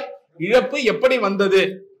ரூபாய் இழப்பு எப்படி வந்தது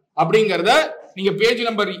அப்படிங்கறத நீங்க பேஜ்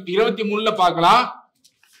நம்பர் 23ல பார்க்கலாம்.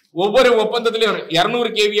 ஒவ்வொரு ஒப்பந்தத்திலையும் 200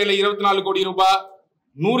 KVA 24 கோடி ரூபாய்,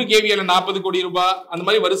 100 KVA 40 கோடி ரூபாய், அந்த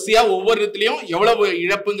மாதிரி வரிசையா ஒவ்வொரு இடத்துலயும் எவ்வளவு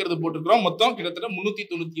இழப்புங்கிறது போட்டிருக்கிறோம். மொத்தம் கிட்டத்தட்ட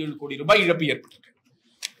 397 கோடி ரூபாய் இழப்பு ஏற்பட்டிருக்கு.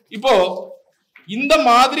 இப்போ இந்த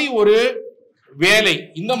மாதிரி ஒரு வேலை,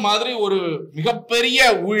 இந்த மாதிரி ஒரு மிகப்பெரிய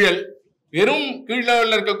ஊழல் வெறும் கீழ்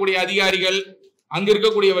லெவல்ல இருக்கக்கூடிய அதிகாரிகள், அங்க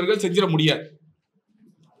இருக்கக்கூடியவர்கள் செஞ்சிட முடியாது.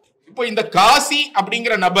 இப்போ இந்த காசி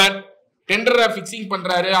அப்படிங்கிற நபர் டெண்டரை பிக்சிங்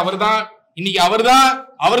பண்றாரு.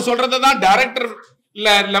 அவர் சொல்றதான் டைரக்டர்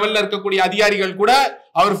லெவல்ல இருக்கக்கூடிய அதிகாரிகள் கூட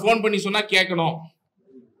அவர் போன் பண்ணி சொன்னா கேட்கணும்.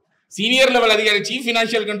 சீனியர் லெவல் அதிகாரி சீஃப்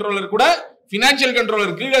பினான்சியல் கண்ட்ரோலர் கூட பினான்சியல்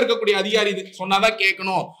கண்ட்ரோலர் கீழே இருக்கக்கூடிய அதிகாரி சொன்னாதான்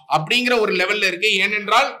கேட்கணும் அப்படிங்கிற ஒரு லெவல்ல இருக்கு.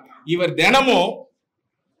 ஏனென்றால் இவர் தினமும்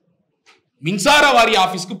மின்சார வாரிய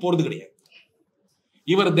ஆபீஸ்க்கு போறது கிடையாது.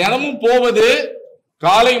 இவர் தினமும் போவது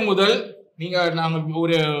காலை முதல், நாங்க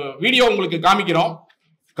ஒரு வீடியோ உங்களுக்கு காமிக்கிறோம்,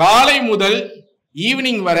 காலை முதல்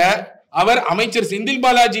ஈவினிங் வர அவர் அமைச்சர் செந்தில்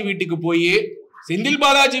பாலாஜி வீட்டுக்கு போய் செந்தில்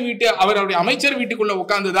பாலாஜி அவருடைய அமைச்சர் வீட்டுக்குள்ள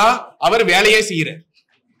உட்கார்ந்துதான் அவர் வேலையே செய்யறார்.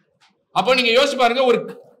 அப்போ நீங்க யோசிச்சு பாருங்க, ஒரு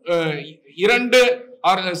 2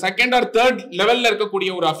 செகண்ட் ஆர் தேர்ட் லெவல்ல இருக்கக்கூடிய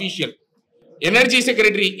ஒரு அபிஷியல், எனர்ஜி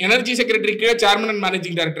செக்ரட்டரி கீழே chairman and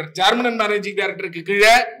managing director, chairman and managing டைரக்டருக்கு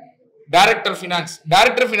கீழே டைரக்டர் பினான்ஸ்,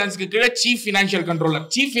 டைரக்டர் பினான்ஸ்க்கு கீழே chief financial controller,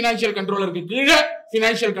 chief financial கண்ட்ரோலருக்கு கீழே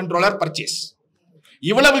பினான்சியல் கண்ட்ரோலர் பர்ச்சேஸ்.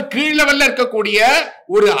 இவ்வளவு கீழ் லெவல்ல இருக்கக்கூடிய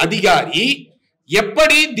ஒரு அதிகாரி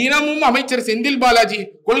எப்படி தினமும் அமைச்சர் செந்தில் பாலாஜி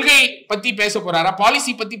கொள்கை பத்தி பேச போறாரா,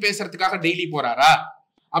 பாலிசி பத்தி பேசுறதுக்காக டெய்லி போறாரா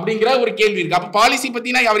அப்படிங்கிற ஒரு கேள்வி இருக்கு. அப்ப பாலிசி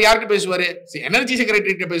பத்தினா அவர் யாருக்கு பேசுவாரு? எனர்ஜி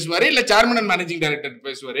செக்ரட்டரி கிட்ட பேசுவாரு, இல்ல சேர்மன் அண்ட் மேனேஜிங் டைரக்டர்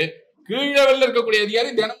பேசுவாரு. கீழ் லெவல்ல இருக்கக்கூடிய அதிகாரி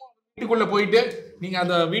தினமும் வீட்டுக்குள்ள போயிட்டு, நீங்க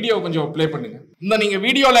அந்த வீடியோ கொஞ்சம் பிளே பண்ணுங்க. இந்த நீங்க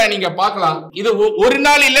வீடியோல நீங்க பார்க்கலாம். இது ஒரு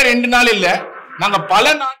நாள் இல்ல, 2 நாள் இல்ல, நாங்க பல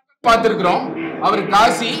நாட்கள் பார்த்திருக்கிறோம். அவர்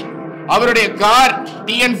காசி, அவருடைய கார்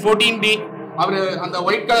TN14D, அவரு அந்த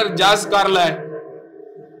ஒயிட் கலர் ஜாஸ் கார்ல,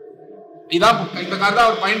 இந்த கார் தான்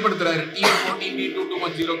அவர் பயன்படுத்துறாரு. TN14D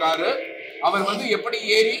 2210 car. அவர் எப்படி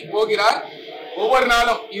ஏறி போகிறார் ஒவ்வொரு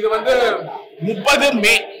நாளும். இது 30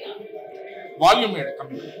 மே, வால்யூம்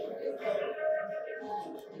கம்மி,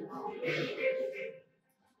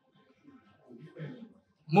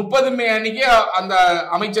 30 மே அன்னைக்கு அந்த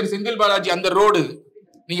அமைச்சர் செந்தில் பாலாஜி அந்த ரோடு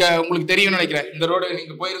நீங்க உங்களுக்கு தெரியும் நினைக்கிறேன். இந்த ரோடு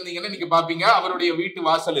நீங்க போயிருந்தீங்கன்னா நீங்க பாப்பீங்க. அவருடைய வீட்டு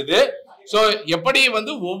வாசல் இது. சோ எப்படி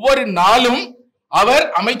ஒவ்வொரு நாளும் அவர்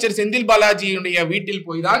அமைச்சர் செந்தில் பாலாஜியுடைய வீட்டில்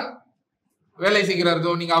போய் தான் வேலை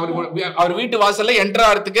செய்கிறாரோ. நீங்க அவர் வீட்டு வாசல்ல என்டர்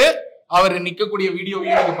ஆகிறதுக்கு அவர் நிக்கக்கூடிய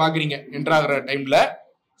வீடியோவையும் நீங்க பாக்குறீங்க என்டர் ஆகிற டைம்ல.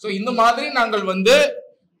 சோ இந்த மாதிரி நாங்கள்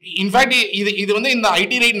இன்ஃபேக்ட் இது இந்த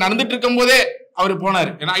ஐடி ரைட் நடந்துட்டு இருக்கும் போதே அவர்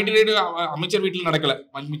போனாரு. ஏன்னா ஐடி ரைடு அமைச்சர் வீட்டுல நடக்கல,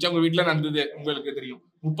 மிச்சவங்க வீட்டுல நடந்தது உங்களுக்கு தெரியும்.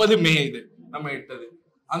 30 மே இது நம்ம எடுத்தது.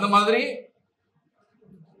 அந்த மாதிரி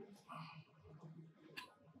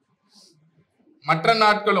மற்ற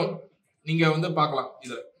நாட்களும் நீங்க பார்க்கலாம்.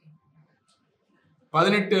 இதுல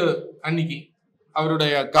 18 அன்னைக்கு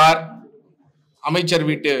அவருடைய கார் அமைச்சர்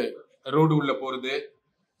வீட்டு ரோடு உள்ள போறது,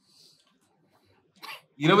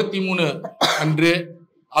 23 அன்று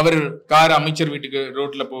அவர் கார் அமைச்சர் வீட்டுக்கு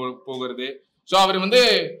ரோட்ல போகிறது. சோ அவர்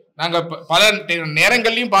நாங்க பல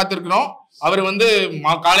நேரங்கள்லயும் பார்த்திருக்கிறோம். அவர்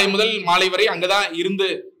காலை முதல் மாலை வரை அங்கதான்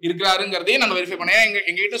இருக்கிறாருங்கிறதையும் நாங்க வெரிஃபை பண்ணோம்.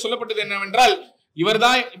 எங்க கிட்ட சொல்லப்பட்டது என்னவென்றால், இவர்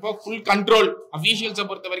தான் இப்போ ஃபுல் கண்ட்ரோல், அபிஷியல்ஸை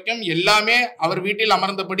பொறுத்த வரைக்கும் எல்லாமே அவர் வீட்டில்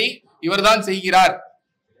அமர்ந்தபடி இவர் தான் செய்கிறார்,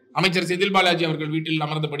 அமைச்சர் செந்தில் பாலாஜி அவர்கள் வீட்டில்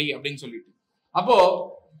அமர்ந்தபடி அப்படின்னு சொல்லிட்டு. அப்போ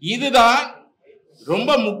இதுதான் ரொம்ப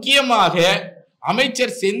முக்கியமாக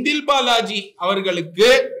அமைச்சர் செந்தில் பாலாஜி அவர்களுக்கு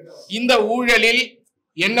இந்த ஊழலில்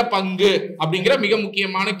என்ன பங்கு அப்படிங்கிற மிக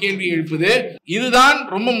முக்கியமான கேள்வி எழுப்புது. இதுதான்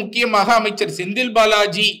ரொம்ப முக்கியமாக அமைச்சர் செந்தில்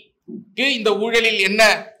பாலாஜிக்கு இந்த ஊழலில் என்ன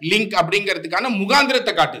லிங்க் அப்படிங்கிறதுக்கான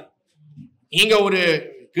முகாந்திரத்தை காட்டுது. நீங்க ஒரு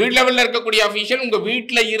கீழ் லெவல்ல இருக்கக்கூடிய அபிஷியல் உங்க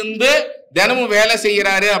வீட்டுல இருந்து தினமும் வேலை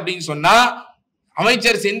செய்யறாரு அப்படின்னு சொன்னா,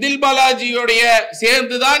 அமைச்சர் செந்தில் பாலாஜியோடைய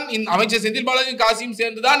சேர்ந்துதான், அமைச்சர் செந்தில் பாலாஜி காசியும்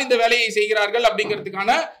சேர்ந்துதான் இந்த வேலையை செய்கிறார்கள்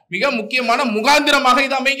அப்படிங்கிறதுக்கான மிக முக்கியமான முகாந்திரமாக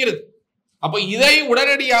இது அமைகிறது. அப்ப இதை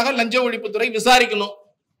உடனடியாக லஞ்ச ஒழிப்புத்துறை விசாரிக்கணும்,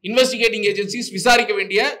 இன்வெஸ்டிகேட்டிங் ஏஜென்சிஸ் விசாரிக்க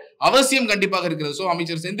வேண்டிய அவசியம் கண்டிப்பாக இருக்கிறது. சோ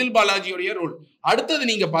அமைச்சர் செந்தில் பாலாஜியோடைய ரோல். அடுத்தது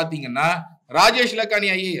நீங்க பாத்தீங்கன்னா Rajesh Lakhani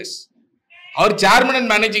IAS, our chairman and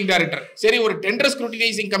managing director. சரி, ஒரு டெண்டர்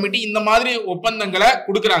ஸ்க்ரூட்டினைசிங் கமிட்டி இந்த மாதிரி ஒப்பந்தங்களை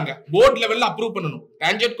கொடுக்குறாங்க, போர்ட் லெவல்ல அப்ரூவ் பண்ணணும்.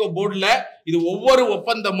 டான்ஜெட்கோ போர்டுல இது ஒவ்வொரு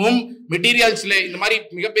ஒப்பந்தமும் மெட்டீரியல்ஸ்ல இந்த மாதிரி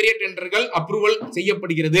மிகப்பெரிய டெண்டர்கள் அப்ரூவல்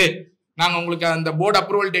செய்யப்படுகிறது. நாங்க உங்களுக்கு அந்த போர்டு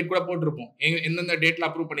அப்ரூவல் டேட் கூட போட்டிருப்போம், எந்தெந்த டேட்ல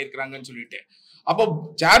அப்ரூவ் பண்ணிருக்காங்கன்னு சொல்லிட்டு. அப்போ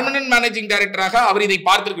சேர்மன் அண்ட் மேனேஜிங் டைரக்டராக அவர் இதை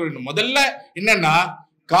பார்த்திருக்க வேண்டும். முதல்ல என்னன்னா,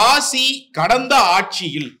 காசி கடந்த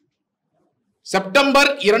ஆட்சியில் செப்டம்பர்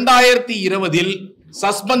 2020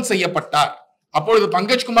 சஸ்பெண்ட் செய்யப்பட்டார். அப்பொழுது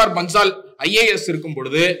பங்கஜ்குமார் பன்சால் IAS இருக்கும்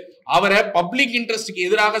பொழுது அவரை பப்ளிக் இன்ட்ரெஸ்டுக்கு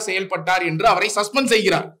எதிராக செயல்பட்டார் என்று அவரை சஸ்பெண்ட்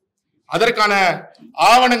செய்கிறார். அதற்கான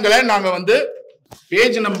ஆவணங்களை நாங்க வந்து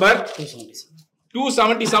பேஜ் நம்பர்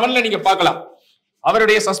 277 நீங்க பார்க்கலாம்.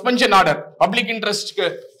 அவருடைய சஸ்பென்ஷன் ஆர்டர் பப்ளிக் இன்ட்ரெஸ்ட்க்கு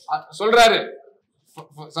சொல்றாரு.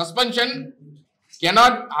 Suspension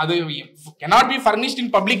cannot be furnished in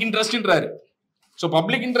public interest ன்றாரு. So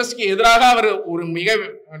public இன்ட்ரெஸ்ட்க்கு எதிராக அவர் ஒரு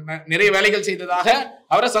நிறைய வேலைகள் செய்ததாக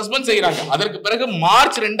அவரை சஸ்பெண்ட் செய்யறாங்க. அதற்கு பிறகு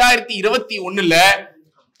மார்ச் 2021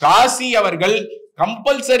 காசி அவர்கள்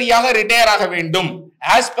கம்பல்சரியாக ரிட்டையர் ஆக வேண்டும்.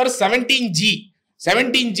 as per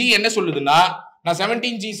 17G என்ன சொல்லுதுன்னா, நான்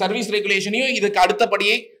 17G சர்வீஸ் ரெகுலேஷனையும் இதுக்கு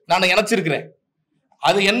அடுத்தபடியே நான் இணைச்சிருக்கிறேன்.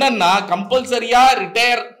 அது என்னன்னா கம்பல்சரியா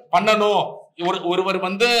ரிட்டையர் பண்ணணும். ஒருவர்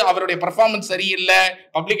வந்து அவருடைய பெர்ஃபார்மன்ஸ் சரியில்லை,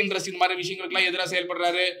 பப்ளிக் இன்ட்ரெஸ்ட் இந்த மாதிரி விஷயங்களுக்குலாம் எதிராக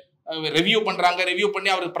செயல்படுறாரு, ரிவ்யூ பண்றாங்க, ரிவ்யூ பண்ணி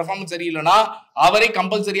அவருக்கு பெர்ஃபார்மன்ஸ் சரியில்லைன்னா அவரை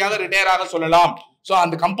கம்பல்சரியாக ரிட்டையர் ஆக சொல்லலாம். சோ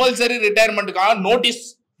அந்த கம்பல்சரி ரிட்டையர்மெண்ட்டுக்கான நோட்டீஸ்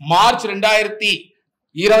மார்ச்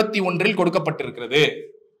 2021 கொடுக்கப்பட்டிருக்கிறது.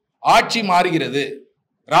 ஆட்சி மாறுகிறது.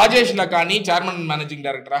 ராஜேஷ் லக்கானி சேர்மன் மேனேஜிங்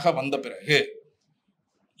டைரக்டராக வந்த பிறகு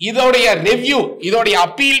இதோடைய ரிவ்யூ, இதோடைய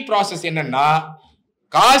அப்பீல் ப்ராசஸ் என்னன்னா,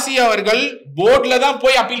 காசி அவர்கள் போர்ட்ல தான்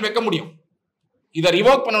போய் அப்பீல் வைக்க முடியும். இதை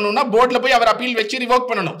ரிவோக் பண்ணணும்னா போர்ட்ல போய் அவர் அப்பீல் வச்சு ரிவோக்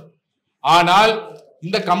பண்ணணும். ஆனால்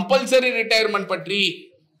இந்த கம்பல்சரி ரிட்டையர்மெண்ட் பற்றி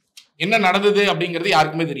என்ன நடந்தது அப்படிங்கிறது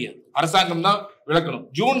யாருக்குமே தெரியாது. அரசாங்கம் தான் விளக்கணும்.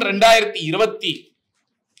 ஜூன்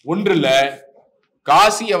 2021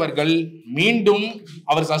 காசி அவர்கள் மீண்டும்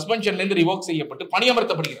அவர் சஸ்பென்ஷன்ல இருந்து ரிவோக் செய்யப்பட்டு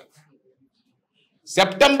பணியமர்த்தப்படுகிறார்.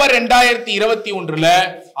 செப்டம்பர் 2021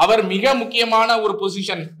 அவர் மிக முக்கியமான ஒரு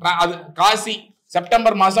பொசிஷன், அது காசி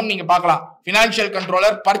செப்டம்பர் மாசம் நீங்க பார்க்கலாம், பினான்சியல்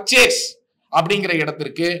கண்ட்ரோலர் பர்ச்சேஸ் அப்படிங்கிற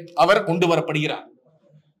இடத்திற்கு அவர் கொண்டு வரப்படுகிறார்.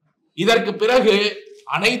 இதற்கு பிறகு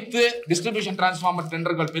அனைத்து டிஸ்ட்ரிபியூஷன் டிரான்ஸ்பார்மர்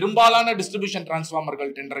டெண்டர்கள், பெரும்பாலான டிஸ்ட்ரிபியூஷன்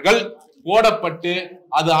டிரான்ஸ்பார்மர்கள் டெண்டர்கள் போடப்பட்டு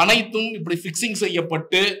அது அனைத்தும் இப்படி பிக்சிங்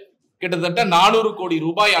செய்யப்பட்டு கிட்டத்தட்ட 400 கோடி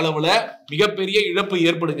ரூபாய் அளவுல மிகப்பெரிய இழப்பு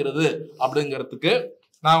ஏற்படுகிறது அப்படிங்கிறதுக்கு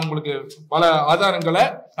நான் உங்களுக்கு பல ஆதாரங்களை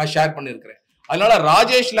நான் ஷேர் பண்ணியிருக்கிறேன். அதனால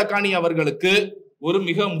ராஜேஷ் லக்கானி அவர்களுக்கு ஒரு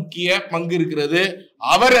மிக முக்கிய பங்கு இருக்கிறது.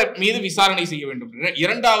 அவர் மீது விசாரணை செய்ய வேண்டும்.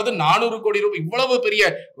 இரண்டாவது 400 கோடி ரூபாய், இவ்வளவு பெரிய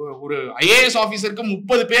ஒரு IAS ஆபீசருக்கு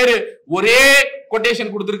 30 பேர் ஒரே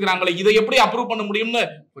கொட்டேஷன் கொடுத்திருக்காங்களே, இதை எப்படி அப்ரூவ் பண்ண முடியும்னு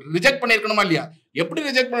ரிஜெக்ட் பண்ணிருக்கணுமா இல்லையா? எப்படி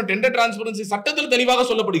ரிஜெக்ட் பண்ண? டெண்டர் டிரான்ஸ்பரன்சி சட்டத்தில் தெளிவாக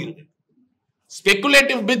சொல்லப்படுகிறது.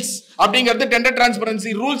 ஸ்பெகுலேட்டிவ் பிட்ஸ் அப்படிங்கிறது டெண்டர்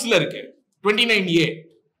டிரான்ஸ்பரன்சி ரூல்ஸ்ல இருக்கு. 29A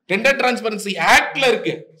டெண்டர் டிரான்ஸ்பரன்சி ஆக்ட்ல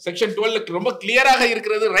இருக்கு. செக்ஷன் 12 ரொம்ப கிளியராக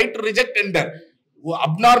இருக்கிறது. ரைட் டு ரிஜெக்ட் டெண்டர்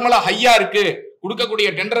அப்நார்மலா ஹையா இருக்கு, கொடுக்கக்கூடிய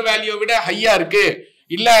டெண்டர் வேல்யூ விட ஹையா இருக்கு,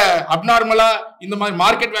 இல்ல அப்நார்மலா இந்த மாதிரி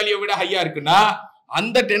மார்க்கெட் வேல்யூ விட ஹையா இருக்குன்னா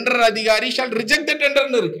அந்த டெண்டர் அதிகாரி ஷால் ரிஜெக்ட் தி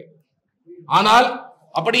டெண்டர்னு இருக்கு. ஆனால்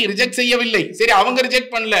அப்படி ரிஜெக்ட் செய்யவில்லை. சரி, அவங்க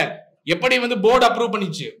ரிஜெக்ட் பண்ணல, எப்படி வந்து போர்டு அப்ரூவ்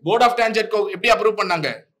பண்ணிச்சு? போர்ட் ஆஃப் டான்ஜெட்கோ எப்படி அப்ரூவ் பண்ணாங்க?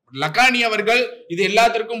 லக்கானி அவர்கள் இது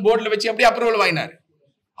எல்லாத்திற்கும் போர்ட்ல வச்சு எப்படி அப்ரூவல் வாங்கினார்?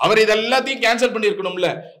 அவர் இது எல்லாத்தையும் கேன்சல் பண்ணிருக்கணும்ல.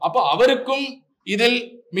 அப்போ அவருக்கும் இதில்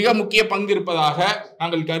மிக முக்கிய பங்கு இருப்பதாக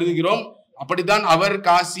நாங்கள் கருதுகிறோம். அப்படித்தான் அவர்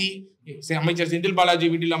காசி அமைச்சர் செந்தில் பாலாஜி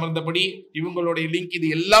வீட்டில் அமர்ந்தபடி இவங்களுடைய லிங்க் இது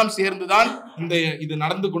எல்லாம் சேர்ந்துதான் இது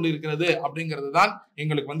நடந்து கொண்டு இருக்கிறது அப்படிங்கிறது தான்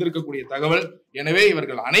எங்களுக்கு வந்திருக்கக்கூடிய தகவல். எனவே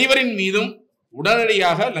இவர்கள் அனைவரின் மீதும்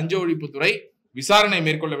உடனடியாக லஞ்ச ஒழிப்புத்துறை விசாரணை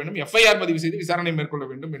மேற்கொள்ள வேண்டும், FIR பதிவு செய்து விசாரணை மேற்கொள்ள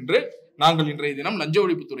வேண்டும் என்று நாங்கள் இன்றைய தினம் லஞ்ச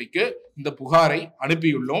ஒழிப்புத்துறைக்கு இந்த புகாரை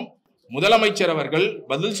அனுப்பியுள்ளோம். முதலமைச்சர் அவர்கள்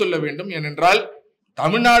பதில் சொல்ல வேண்டும். ஏனென்றால்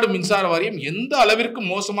தமிழ்நாடு மின்சார வாரியம் எந்த அளவிற்கு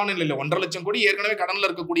மோசமான நிலையில 1.5 லட்சம் கோடி ஏற்கனவே கடன்ல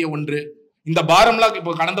இருக்கக்கூடிய ஒன்று. இந்த பாரம்லாம்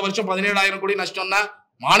இப்போ கடந்த வருஷம் 17,000 கோடி நஷ்டம்னா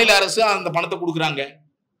மாநில அரசு அந்த பணத்தை கொடுக்குறாங்க.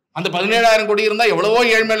 அந்த 17,000 கோடி இருந்தா எவ்வளவோ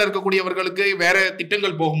ஏழ்மையில இருக்கக்கூடியவர்களுக்கு வேற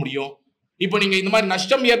திட்டங்கள் போக முடியும். இப்ப நீங்க இந்த மாதிரி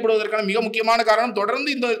நஷ்டம் ஏற்படுவதற்கான மிக முக்கியமான காரணம் தொடர்ந்து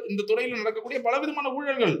இந்த துறையில் நடக்கக்கூடிய பலவிதமான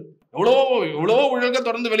ஊழல்கள். எவ்வளவோ ஊழல்கள்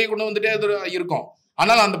தொடர்ந்து வெளியே கொண்டு வந்துட்டே இருக்கும்.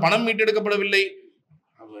 ஆனால் அந்த பணம் மீட்டெடுக்கப்படவில்லை,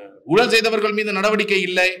 ஊழல் செய்தவர்கள் மீது நடவடிக்கை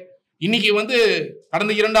இல்லை. இன்னைக்கு வந்து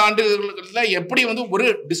கடந்த 2 ஆண்டுகள்ல எப்படி வந்து ஒரு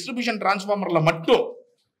டிஸ்ட்ரிபியூஷன் டிரான்ஸ்பார்மர்ல மட்டும்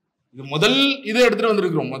இது எடுத்துட்டு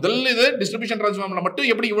வந்திருக்கிறோம். இது டிஸ்ட்ரிபியூஷன் டிரான்ஸ்பார்மர்ல மட்டும்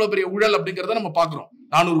எப்படி இவ்வளவு பெரிய ஊழல் அப்படிங்கறத நம்ம பாக்குறோம்.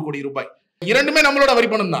 400 கோடி ரூபாய் இரண்டுமே நம்மளோட வரி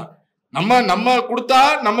பணம் தான். நம்ம கொடுத்தா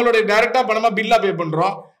நம்மளுடைய டைரக்டா பணமா பில்லா பே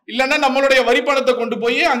பண்றோம், இல்லைன்னா நம்மளுடைய வரி பணத்தை கொண்டு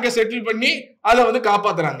போய் அங்க செட்டில் பண்ணி அதை வந்து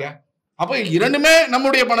காப்பாத்துறாங்க. அப்ப இரண்டுமே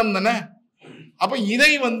நம்முடைய பணம் தானே. அப்ப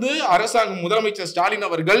இதை வந்து அரசாங்கம், முதலமைச்சர் ஸ்டாலின்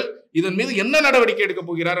அவர்கள் இதன் மீது என்ன நடவடிக்கை எடுக்க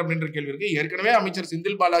போகிறார் அப்படின்ற கேள்வி இருக்கு. ஏற்கனவே அமைச்சர்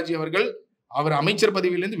செந்தில் பாலாஜி அவர்கள் அவர் அமைச்சர்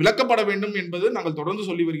பதவியிலிருந்து விலக்கப்பட வேண்டும் என்பது நாங்கள் தொடர்ந்து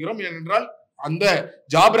சொல்லி வருகிறோம். ஏனென்றால் அந்த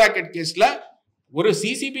ஜாப் ராக்கெட் கேஸ்ல ஒரு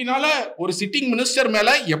சிசிபினால ஒரு சிட்டிங் மினிஸ்டர் மேல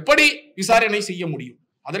எப்படி விசாரணை செய்ய முடியும்?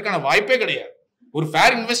 அதற்கான வாய்ப்பே கிடையாது. ஒரு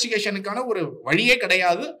ஃபேர் இன்வெஸ்டிகேஷனுக்கான ஒரு வழியே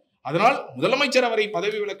கிடையாது. அதனால் முதலமைச்சர் அவரை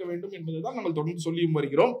பதவி விலக்க வேண்டும் என்பதுதான் நாங்கள் தொடர்ந்து சொல்லியும்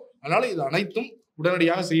வருகிறோம். அதனால இது அனைத்தும்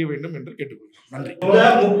உடனடியாக செய்ய வேண்டும் என்று கேட்டுக்கொள்கிறேன். நன்றி.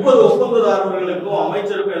 30 ஒப்பந்ததாரர்களுக்கும்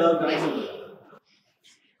அமைச்சருக்கும் ஏதாவது கனெக்ஷன்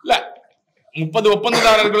இல்ல, 30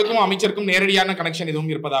 ஒப்பந்ததாரர்களுக்கும் அமைச்சருக்கும் நேரடியான கனெக்ஷன்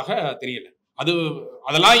எதுவும் இருப்பதாக தெரியல.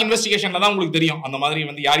 அதெல்லாம் இன்வெஸ்டிகேஷன்ல தான் உங்களுக்கு தெரியும். அந்த மாதிரி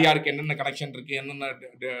வந்து யார் யாருக்கு என்னென்ன கனெக்ஷன் இருக்கு, என்னென்ன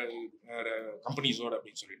கம்பெனிஸோட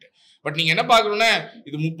அப்படின்னு சொல்லிட்டு. பட் நீங்க என்ன பாக்கணும்னா,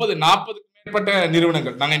 இது 30-40 மேற்பட்ட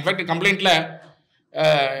நிறுவனங்கள். நாங்க இன்ஃபேக்ட் கம்ப்ளைண்ட்ல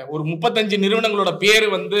ஒரு 35 நிறுவனங்களோட பேரு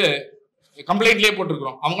வந்து கம்ப்ளைண்ட்லயே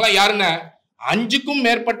போட்டிருக்கிறோம். அவங்களாம் யாருன்னா 5க்கும்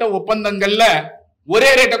மேற்பட்ட ஒப்பந்தங்கள்ல ஒரே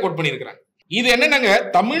ரேட்டை கோட் பண்ணியிருக்கிறாங்க. இது என்னன்னாங்க,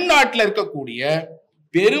 தமிழ்நாட்டில் இருக்கக்கூடிய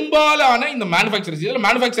பெரும்பாலான இந்த மேனுஃபேக்சரர்ஸ், இதுல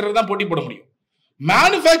மேனுஃபேக்சரர் தான் போட்டி போட முடியும்.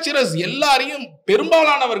 மேனுஃபேக்சரர்ஸ் எல்லாரையும்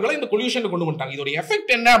பெரும்பாலானவர்களை இந்த கொல்யூஷன் கொண்டு வந்துட்டாங்க. இதோட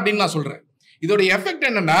எஃபெக்ட் என்ன அப்படின்னு நான் சொல்றேன். இதோட எஃபெக்ட்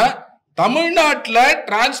என்னன்னா, தமிழ்நாட்டுல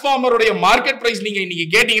டிரான்ஸ்பார்மருடைய மார்க்கெட் பிரைஸ் நீங்க இன்னைக்கு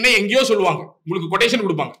கேட்டீங்கன்னா எங்கேயோ சொல்லுவாங்க, உங்களுக்கு கொட்டேஷன்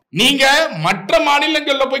கொடுப்பாங்க. நீங்க மற்ற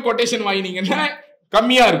மாநிலங்கள்ல போய் கொட்டேஷன் வாங்கினீங்கன்னா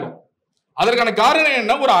கம்மியா இருக்கும். அதற்கான காரணம்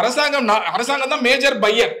என்ன, ஒரு அரசாங்கம் தான் மேஜர்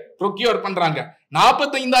பையர், ப்ரொக்யூர் பண்றாங்க.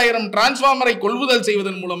 45,000 டிரான்ஸ்பார்மரை கொள்முதல்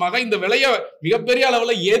செய்வதன் மூலமாக இந்த விலையை மிகப்பெரிய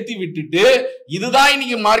அளவுல ஏத்தி விட்டுட்டு, இதுதான்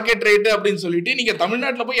இன்னைக்கு மார்க்கெட் ரேட் அப்படின்னு சொல்லிட்டு நீங்க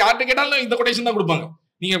தமிழ்நாட்டுல போய் யார்கிட்ட கேட்டாலும் இந்த கொட்டேஷன் தான் கொடுப்பாங்க.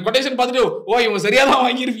 நீங்க கொட்டேஷன் பார்த்துட்டு ஓ இவங்க சரியா தான்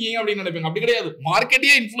வாங்கியிருக்கீங்க அப்படின்னு நினைப்பீங்க. அப்படி கிடையாது.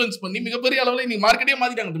 மார்க்கெட்டையே இன்ஃபுளுன்ஸ் பண்ணி மிகப்பெரிய அளவுல இன்னைக்கு மார்க்கெட்டே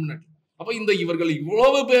மாத்திட்டாங்க தமிழ்நாட்டில். அப்ப இவர்கள்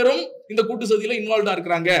இவ்வளவு பேரும் இந்த கூட்டு சதியில இன்வால்வ்டா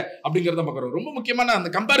இருக்கிறாங்க அப்படிங்கறத பாக்குறோம். ரொம்ப முக்கியமான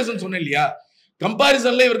அந்த கம்பாரிசன் சொன்னேன் இல்லையா,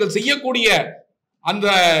 கம்பாரிசன்ல இவர்கள் செய்யக்கூடிய அந்த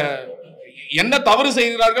என்ன தவறு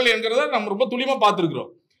செய்கிறார்கள் என்கிறத நம்ம ரொம்ப துல்லியமா பார்த்திருக்கிறோம்.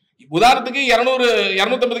 உதாரணத்துக்கு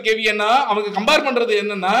 250 kVன்னா அவங்க கம்பேர் பண்றது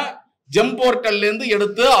என்னன்னா, ஜெம் போர்ட்டல்ல இருந்து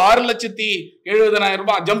எடுத்து 6,70,70,000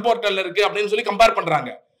 ரூபாய் ஜெம் போர்ட்டல்ல இருக்கு அப்படின்னு சொல்லி கம்பேர் பண்றாங்க.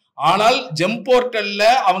 ஆனால் ஜெம் போர்ட்டல்ல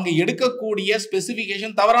அவங்க எடுக்கக்கூடிய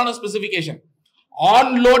ஸ்பெசிபிகேஷன் தவறான ஸ்பெசிபிகேஷன்.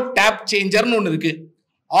 ஆன் லோட் டேப் சேஞ்சர்னு ஒன்னு இருக்கு,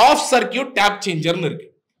 ஆஃப் சர்க்கியூட் டேப் சேஞ்சர்னு இருக்கு.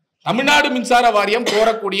 தமிழ்நாடு மின்சார வாரியம்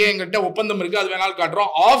கோரக்கூடிய எங்கள்கிட்ட ஒப்பந்தம் இருக்கு, அது வேணாலும்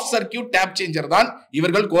காட்டுறோம். ஆஃப் சர்க்கியூட் டேப் சேஞ்சர் தான்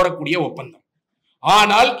இவர்கள் கோரக்கூடிய ஒப்பந்தம்.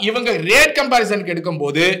 ஆனால் இவங்க ரேட் கம்பாரிசனுக்கு எடுக்கும்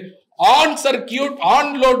போது on circuit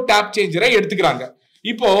on load tape சேஞ்சரை எடுத்துக்கிறாங்க.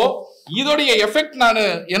 இப்போ இதோடைய எஃபெக்ட் நான்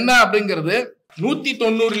என்ன அப்படிங்கிறது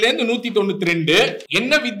 190ல இருந்து 192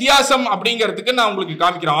 என்ன வித்தியாசம் அப்படிங்கிறதுக்கு நான் உங்களுக்கு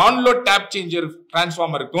காமிக்கிறேன். On load tape changer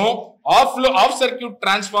டிரான்ஸ்பார்மருக்கும் of circuit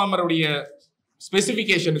டிரான்ஸ்பார்மருடைய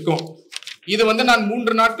ஸ்பெசிபிகேஷனுக்கும் இது வந்து நான்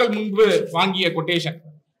 3 நாட்கள் முன்பு வாங்கிய கொட்டேஷன்.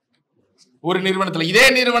 ஒரு நிறுவனத்துல, இதே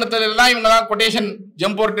நிறுவனத்துல எல்லாம் இவங்க தான் கொட்டேஷன்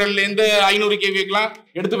ஜெம் போர்ட்டல்ல இருந்து 500 kVக்கெல்லாம்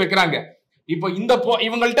எடுத்து வைக்கிறாங்க. இப்போ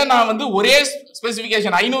இவங்கள்ட்ட நான் வந்து ஒரே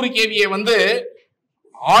ஸ்பெசிபிகேஷன் 500 kVயை வந்து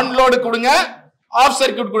ஆன் லோடு கொடுங்க, ஆஃப்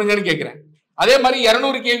சர்க்கியூட் கொடுங்கன்னு கேட்கிறேன். அதே மாதிரி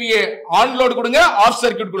 200 kVயை ஆன் லோடு கொடுங்க, ஆஃப்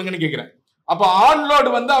சர்க்கியூட் கொடுங்கன்னு கேட்கிறேன். அப்போ ஆன் லோடு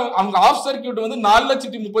வந்து அவங்க ஆஃப் சர்க்கியூட் வந்து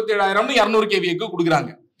 4,37,000 200 kVக்கு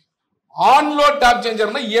கொடுக்குறாங்க. ஆன் லோட் டேப்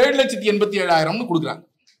சேஞ்சர்னா 7,87,000 கொடுக்குறாங்க.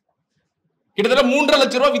 கிட்டத்தட்ட 3.5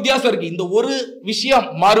 லட்சம் ரூபாய் வித்தியாசம் இருக்கு. இந்த ஒரு விஷயம்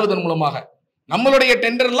மாறுவதன் மூலமாக நம்மளுடைய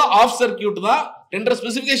டெண்டர்ல ஆஃப் சர்க்கியூட் தான் டெண்டர்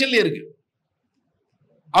ஸ்பெசிபிகேஷன்ல இருக்கு.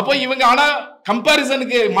 அப்போ இவங்க ஆனா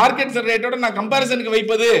கம்பாரிசனுக்கு மார்க்கெட் ரேட்டோட நான் கம்பாரிசனுக்கு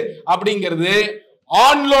வைப்பது அப்படிங்கிறது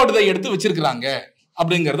ஆன் லோட் தான் எடுத்து வச்சிருக்காங்க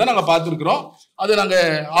அப்படிங்கறத நாங்க பார்த்திருக்கிறோம். அது நாங்க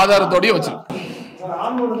ஆதாரத்தோடய வச்சிருக்கோம்.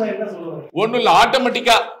 ஒன்னும் இல்ல,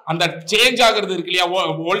 ஆட்டோமேட்டிக்கா அந்த சேஞ்ச் ஆகிறது இருக்கு இல்லையா,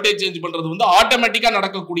 வோல்டேஜ் சேஞ்ச் பண்றது வந்து ஆட்டோமேட்டிக்கா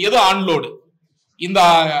நடக்கக்கூடியது ஆன் லோடு. இந்த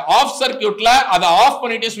ஆஃப் சர்க்கியூட்ல அதை ஆஃப்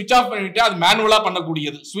பண்ணிட்டு ஸ்விட்ச் ஆஃப் பண்ணிட்டு அது மேனுவலா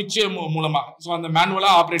பண்ணக்கூடியது, ஸ்விட்ச் மூலமா. சோ அந்த மேனுவலா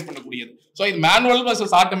ஆபரேட் பண்ணக்கூடியது. சோ இது மேனுவல்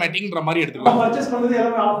வெர்சஸ் ஆட்டோமேட்டிக்ன்ற மாதிரி எடுத்துக்கலாம்.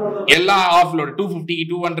 எல்லாம் ஆஃப் லோட் 250,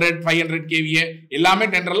 200, 500 kVA எல்லாமே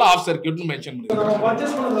டெண்டர்ல ஆஃப் சர்க்கியூட்னு மென்ஷன் பண்ணிருக்காங்க.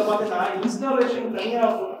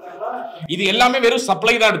 இது எல்லாமே வெறும்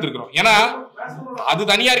சப்ளை தான் எடுத்துக்கிறோம். ஏன்னா அது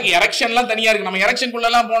தனியா இருக்கு, எரெக்ஷன்லாம் தனியா இருக்கு. நம்ம எரெக்ஷனுக்குள்ள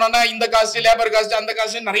எல்லாம் போனோம்னா இந்த காஸ்ட், லேபர் காஸ்ட், அந்த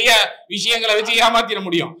காஸ்ட் நிறைய விஷயங்களை வச்சு ஏமாத்திட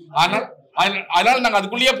முடியும். அதனால நாங்க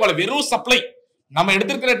அதுக்குள்ளேயே போல, வெறும் சப்ளை. நம்ம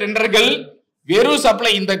எடுத்திருக்கிற டெண்டர்கள் வெறும்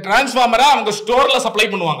சப்ளை. இந்த டிரான்ஸ்பார்மரை அவங்க ஸ்டோர்ல சப்ளை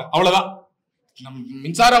பண்ணுவாங்க, அவ்வளவுதான்.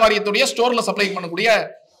 மின்சார வாரியத்துடைய ஸ்டோர்ல சப்ளை பண்ணக்கூடிய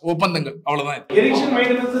ஒப்பந்தங்கள், அவ்வளவுதான்.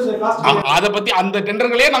 அத பத்தி அந்த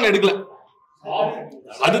டெண்டர்களே நாங்க எடுக்கல,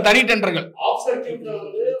 அது தனி டெண்டர்கள்.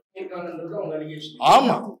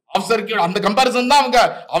 ஆமா, ஆஃப் சர்க்கியூட் அந்த கம்பேரிசன் தான்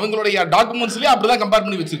அவங்களுடைய டாக்குமெண்ட்ஸ்லயே அப்படிதான் கம்பேர்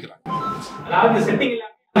பண்ணி வச்சிருக்காங்க.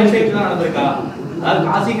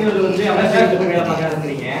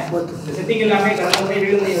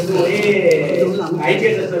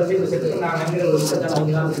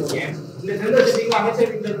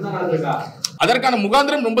 அதற்கான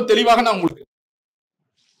முகாந்திரம் ரொம்ப தெளிவாக நான் உங்களுக்கு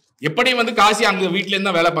எப்படி வந்து காசி அங்க வீட்டுல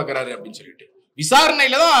இருந்தா வேலை பார்க்கறாரு அப்படின்னு சொல்லிட்டு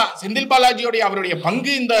விசாரணையில தான் செந்தில் பாலாஜியோடைய அவருடைய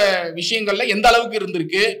பங்கு இந்த விஷயங்கள்ல எந்த அளவுக்கு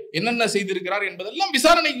இருந்திருக்கு, என்னென்ன செய்திருக்கிறார் என்பதெல்லாம்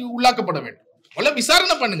விசாரணைக்கு உள்ளாக்கப்பட வேண்டும்.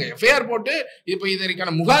 விசாரணை பண்ணுங்க, எஃப்ஐஆர் போட்டு இப்ப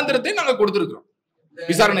இதற்கான முகாந்திரத்தை நாங்க கொடுத்திருக்கிறோம்.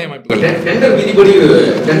 விசாரணை அமைப்புகள் டெண்டர் விதிப்படி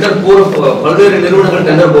டெண்டர் பல்வேறு நிறுவனங்கள்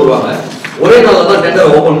டெண்டர் போடுவாங்க. ஒரே நாள்ல தான்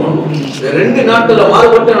டெண்டர் ஓபன் பண்ணணும். 2 நாட்கள்ல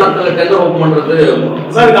மாறுபட்ட நாட்கள்ல டெண்டர் ஓபன் பண்றது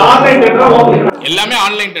சார் இது ஆன்லைன் டெண்டர் ஓபன் எல்லாமே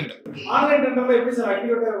ஆன்லைன் டெண்டர். ஆன்லைன் டெண்டர்ல எப்படி சார்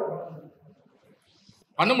அக்யூரேட்டா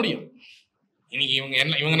பண்ண முடியும்? இன்னைக்கு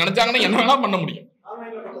இவங்க நினைச்சாங்கன்னா என்ன வேணா பண்ண முடியும்.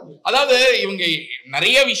 அதாவது இவங்க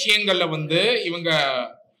நிறைய விஷயங்கள்ல இவங்க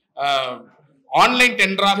ஆன்லைன்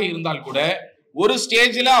டெண்டராக இருந்தால் கூட ஒரு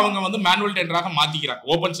ஸ்டேஜ்ல அவங்க மேனுவல் டெண்டராக மாத்திக்கிறாங்க.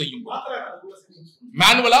 ஓபன் செய்யும்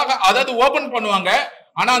மேனுவலாக அதாவது ஓபன் பண்ணுவாங்க.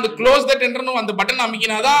 ஆனா அந்த க்ளோஸ் த டெண்டர்னு அந்த பட்டன்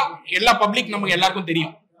அமைக்கினாதான் எல்லா பப்ளிக் நமக்கு எல்லாருக்கும்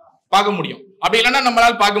தெரியும், பார்க்க முடியும். அப்படி இல்லைன்னா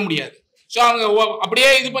நம்மளால பார்க்க முடியாது. ஸோ அவங்க அப்படியே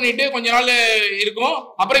இது பண்ணிட்டு கொஞ்ச நாள் இருக்கும்.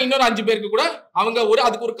 அப்புறம் இன்னொரு 5 பேருக்கு கூட அவங்க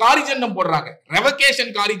அதுக்கு ஒரு காரிஜெண்டம் போடுறாங்க.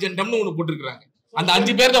 ரெவகேஷன் காரிஜெண்டம்னு ஒண்ணு போட்டுருக்காங்க. அந்த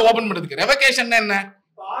 5 பேர் தான் ஓபன் பண்றதுக்கு. ரெவகேஷன் என்ன?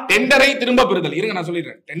 டெண்டரை திரும்ப பெறுதல். இருங்க நான்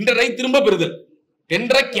சொல்லிடுறேன். டெண்டரை திரும்ப பெறுதல்,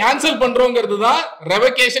 டெண்டரை கேன்சல் பண்றோங்கிறது தான்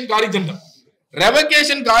ரெவகேஷன் காரிஜெண்டம்.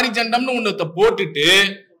 ரெவகேஷன் காரிஜெண்டம்னு ஒண்ணு போட்டுட்டு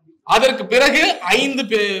அதற்கு பிறகு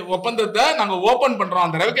 5 ஒப்பந்தத்தை நாங்க ஓபன் பண்றோம்.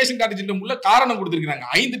 அந்த ரெவகேஷன் காரிஜெண்டம் உள்ள காரணம் கொடுத்திருக்காங்க.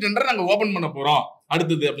 5 டெண்டரை நாங்க ஓபன் பண்ண போறோம்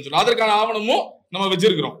அடுத்தது அப்படின்னு சொல்லி அதற்கான ஆவணமும் நம்ம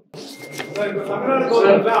வச்சிருக்கிறோம்.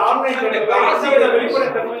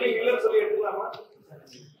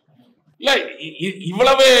 இல்ல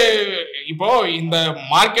இவ்வளவு இப்போ இந்த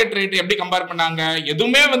மார்க்கெட் ரேட் எப்படி கம்பேர் பண்ணாங்க?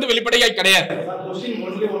 எதுவுமே வெளிப்படையா கிடையாது.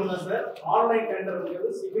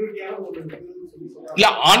 இல்ல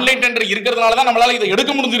ஆன்லைன் டெண்டர் இருக்கிறதுனாலதான் நம்மளால இதை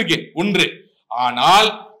எடுக்க முடிஞ்சிருக்கு ஒன்று. ஆனால்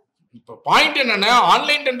இப்ப பாயிண்ட் என்னன்னா,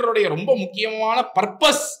 ஆன்லைன் டெண்டருடைய ரொம்ப முக்கியமான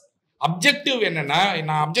பர்பஸ் அப்ஜெக்டிவ் என்னன்னா,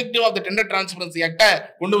 நான் objective of the tender transparency act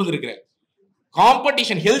கொண்டு வந்திருக்கிறேன்.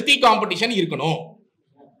 காம்படிஷன், ஹெல்தி காம்படிஷன் இருக்கணும்.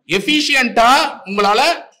 எஃபிஷியன்ட்டா உங்களால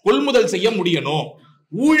கொள்முதல் செய்ய முடியணும்.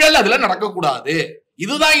 ஊழல் அதுல நடக்கக்கூடாது.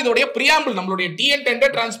 இதுதான் இதோடைய பிரியாம்பிள். நம்மளுடைய டிஎன்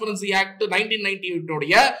டெண்டர் டிரான்ஸ்பரன்சி ஆக்ட்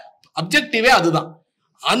 1998 அப்ஜெக்டிவே அதுதான்.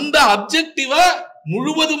 அந்த அப்ஜெக்டிவ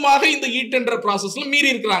முழுவதுமாக இந்த இ டெண்டர் ப்ராசஸ்ல மீறி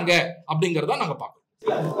இருக்கிறாங்க அப்படிங்கறத நாங்க பார்க்கணும்.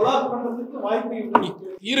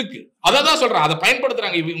 இருக்கு, அதான் சொல்றேன். அதை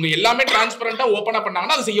பயன்படுத்துறாங்க. இவங்க எல்லாமே டிரான்ஸ்பரண்டா ஓபனா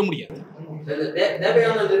பண்ணாங்கன்னா அதை செய்ய முடியாது.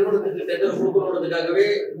 தேவையான நிறுவனத்துக்கு டெண்டர் கொடுக்கணும்ன்றதுக்காகவே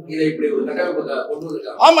இதை இப்படி ஒரு கட்டமைப்பு கொண்டு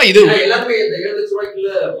வந்திருக்காங்க. ஆமா, இது எல்லாமே இந்த 7 லட்சம்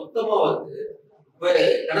ரூபாய்க்குள்ள மொத்தமா வருது. இப்ப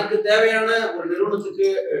எனக்கு தேவையான ஒரு நிறுவனத்துக்கு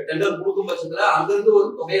டெண்டர் கொடுக்கும் பட்சத்துல அங்கிருந்து ஒரு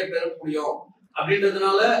தொகையை பெற முடியும்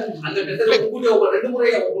அப்படின்றதுனால அந்த டெண்டர் கூடிய 2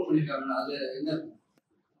 முறையை ஓபன் பண்ணிருக்காங்க. அது என்ன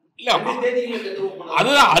இல்ல,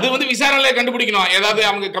 அதுதான் அது விசாரணையில கண்டுபிடிக்கணும். ஏதாவது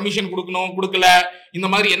அவங்க கமிஷன் கொடுக்கணும், கொடுக்கல, இந்த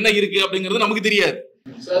மாதிரி என்ன இருக்கு அப்படிங்கிறது நமக்கு தெரியாது.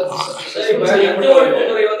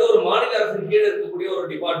 ஒரு மாநில அரசின் கீழே இருக்கக்கூடிய ஒரு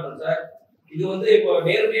டிபார்ட்மெண்ட் சார். இது இப்போ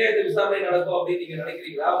நேரடியா இந்த விசாரணை நடக்கும் அப்படின்னு நீங்க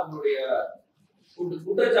நினைக்கிறீங்களா? உங்களுடைய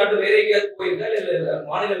குற்றச்சாட்டு வேற எங்கேயாவது போயிருக்கா இல்ல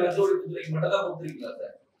மாநில லஞ்ச ஒழிப்புத்துறைக்கு மட்டும் தான் கொடுத்துருக்கீங்களா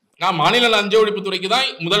சார்? நான் மாநில லஞ்ச ஒழிப்புத்துறைக்கு தான்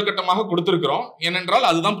முதல் கட்டமாக கொடுத்திருக்கிறோம். ஏனென்றால்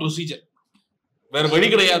அதுதான் ப்ரொசீஜர், வேற வழி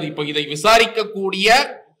கிடையாது. இப்போ இதை விசாரிக்கக்கூடிய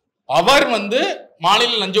பவர்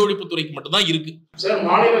மாநில லஞ்ச ஒழிப்புத்துறைக்கு மட்டும்தான் இருக்கு சார்.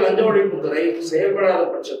 மாநில லஞ்ச ஒழிப்புத்துறை செயல்படாத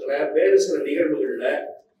பட்சத்துல வேறு சில நிகழ்வுகள்ல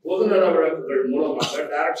பொதுநல வழக்குகள் மூலமாக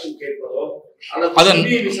டைரக்ஷன் கேட்பதோ அல்லது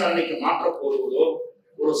சிபிஐ விசாரணைக்கு மாற்ற கோருவதோ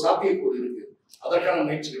ஒரு சாத்தியக்கூறு இருக்கு. அதற்கான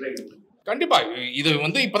முயற்சிகளை இருக்கு. கண்டிப்பா இது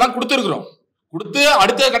இப்பதான் கொடுத்திருக்கிறோம். கொடுத்து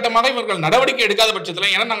அடுத்த கட்டமாக இவர்கள் நடவடிக்கை எடுக்காத பட்சத்துல,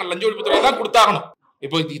 ஏன்னா நாங்கள் லஞ்ச ஒழிப்புத்துறை தான் கொடுத்தாகணும்.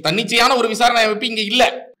 இப்போ தன்னிச்சையான ஒரு விசாரணை அமைப்பு இங்க இல்ல.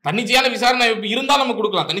 தன்னிச்சையான விசாரணை அமைப்பு இருந்தா நம்ம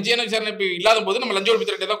கொடுக்கலாம். தன்னிச்சையான விசாரணை அமைப்பு இல்லாத போது நம்ம லஞ்ச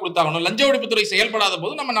ஒழிப்புத்துறை தான் கொடுத்தாகணும். லஞ்ச ஒழிப்புத்துறை செயல்படாத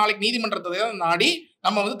போது நம்ம நாளைக்கு நீதிமன்றத்தை நாடி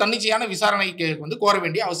நம்ம தன்னிச்சையான விசாரணைக்கு கோர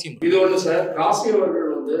வேண்டிய அவசியம். இது ஒண்ணு சார். காசி அவர்கள்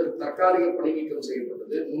தற்காலிக பணி நீக்கம்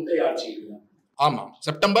செய்யப்பட்டது முந்தைய ஆட்சியில். ஆமா,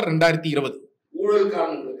 செப்டம்பர் 2020 ஊழல்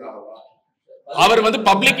காரணங்களுக்காகவா? அவர்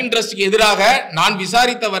பப்ளிக் இன்ட்ரெஸ்டுக்கு எதிராக நான்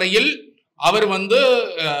விசாரித்த வரையில் அவர்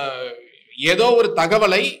ஏதோ ஒரு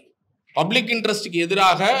தகவலை பப்ளிக் இன்ட்ரெஸ்டுக்கு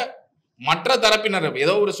எதிராக மற்ற தரப்பினர்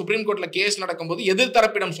ஏதோ ஒரு சுப்ரீம் கோர்ட்ல கேஸ் நடக்கும்போது எதிர்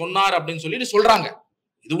தரப்பிடம் சொன்னார் அப்படின்னு சொல்றாங்க.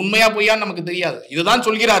 இது உண்மையா பொய்யான்னு நமக்கு தெரியாது. இதுதான்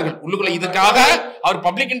சொல்கிறார்கள் உள்ளுக்குள்ள. இதுக்காக அவர்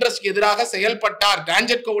பப்ளிக் இன்ட்ரெஸ்ட்க்கு எதிராக செயல்பட்டார்,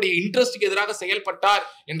 டான்ஜெட்கோவுடைய இன்ட்ரெஸ்ட்க்கு எதிராக செயல்பட்டார்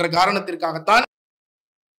என்ற காரணத்திற்காகத்தான்,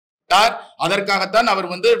 அதற்காகத்தான் அவர்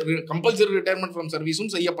கம்பல்சரி ரிட்டையர்மென்ட் ஃப்ரம்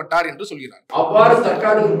சர்வீஸும் செய்யப்பட்டார் என்று சொல்கிறார். அவ்வாறு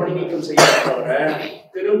தற்காலிக பணி நீக்கம் செய்யப்பட்டவரை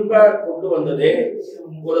திரும்ப கொண்டு வந்ததே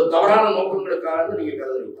ஒரு தவறான நோக்கங்களுக்காக நீங்க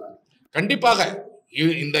கருதுறீங்களா? கண்டிப்பாக.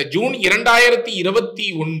 இந்த ஜூன்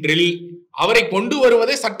 2021 அவரை கொண்டு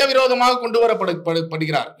வருவதை சட்டவிரோதமாக கொண்டு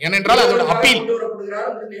வரப்படுகிறார். ஏனென்றால் அதோட அப்பீல்.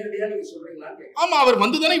 ஆமா, அவர்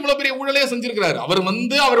தானே இவ்வளவு பெரிய ஊழலே செஞ்சிருக்கிறார். அவர்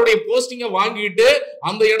அவருடைய போஸ்டிங்க வாங்கிட்டு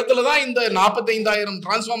அந்த இடத்துலதான் இந்த 45,000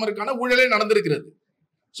 டிரான்ஸ்ஃபார்மருக்கான ஊழலே நடந்திருக்கிறது.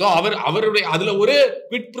 சோ அவருடைய அதுல ஒரு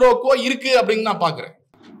பிட் ப்ரோக்கோ இருக்கு அப்படின்னு நான் பாக்குறேன்.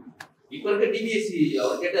 இப்ப இருக்க டிபிஎஸ்சி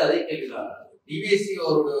அவர் கேட்டு அதே கேட்கிறாங்க. டிபிஎஸ்சி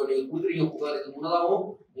அவரோட நீங்க கொடுக்குறீங்க புகார், இது முன்னதாகவும்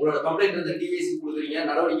உங்களோட கம்ப்ளைண்ட் டிபிஎஸ்சி கொடுக்குறீங்க,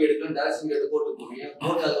 நடவடிக்கை எடுக்கணும், டைரக்ஷன் எடுத்து கோர்ட்டுக்கு போனீங்க,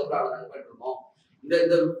 கோர்ட்டு அதுக்கப்புறம் அதை பண்ணிருக்கோம்.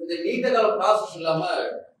 இந்த நீண்ட கால ப்ராசஸ் இல்லாம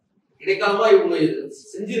இடைக்காலமா இவங்க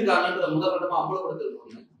செஞ்சிருக்காங்கன்ற முதற்கட்டமா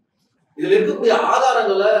அமலப்படுத்திருக்கோம். இதுல இருக்கக்கூடிய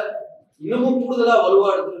ஆதாரங்களை இன்னமும் கூடுதலா வலுவா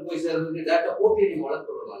எடுத்துட்டு போய் சேர்றதுக்கு டேட்டா போட்டியை நீங்க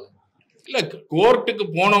வளர்த்துறதுனால இல்ல கோர்ட்டுக்கு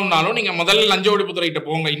போனோம்னாலும் நீங்க முதல்ல லஞ்ச ஒழிப்புத்துறையிட்ட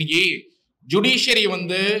போங்க. இன்னைக்கு ஜுடிஷியரி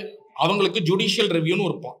அவங்களுக்கு ஜுடிஷியல் ரிவ்யூன்னு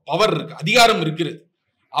ஒரு பவர் இருக்கு, அதிகாரம் இருக்கிறது.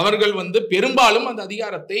 அவர்கள் பெரும்பாலும் அந்த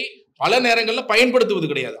அதிகாரத்தை பல நேரங்கள்ல பயன்படுத்துவது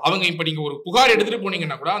கிடையாது. அவங்க இப்ப நீங்க ஒரு புகார் எடுத்துட்டு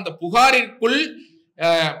போனீங்கன்னா கூட அந்த புகாரிற்குள்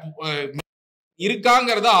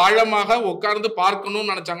இருக்காங்கிறத ஆழமாக உட்கார்ந்து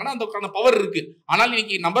பார்க்கணும்னு நினைச்சாங்கன்னா அந்த பவர் இருக்கு. ஆனால்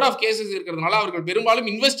இன்னைக்கு நம்பர் ஆஃப் கேசஸ் இருக்கிறதுனால அவர்கள் பெரும்பாலும்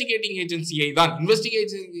இன்வெஸ்டிகேட்டிங் ஏஜென்சியை தான்,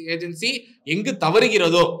 இன்வெஸ்டிகேட்டிங் ஏஜென்சி எங்கு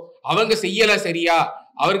தவறுகிறதோ, அவங்க செய்யல சரியா,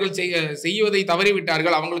 அவர்கள் செய்வதை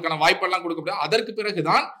தவறிவிட்டார்கள், அவங்களுக்கான வாய்ப்பெல்லாம் கொடுக்கப்படும், அதற்கு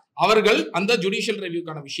பிறகுதான் அவர்கள் அந்த ஜுடிஷியல்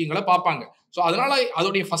ரிவ்யூக்கான விஷயங்களை பார்ப்பாங்க. ஸோ அதனால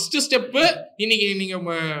அதோடைய ஃபர்ஸ்ட் ஸ்டெப்பு இன்னைக்கு நீங்க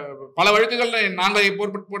பல வழக்குகள்ல நாங்கள்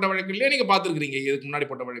போட்ட வழக்குலயே நீங்க பார்த்துருக்கீங்க, இதுக்கு முன்னாடி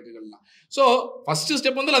போட்ட வழக்குகள்லாம். ஸோ ஃபர்ஸ்ட்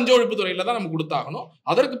ஸ்டெப் லஞ்ச ஒழிப்புத்துறையில தான் நம்ம கொடுத்தாகணும்.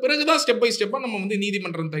 அதற்கு பிறகுதான் ஸ்டெப் பை ஸ்டெப்பா நம்ம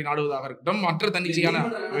நீதிமன்றத்தை நாடுவதாக இருக்கட்டும், மற்ற தன்னிச்சையான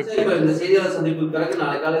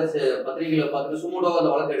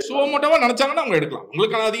சுமோட்டோவா நினைச்சாங்கன்னா அவங்க எடுக்கலாம்.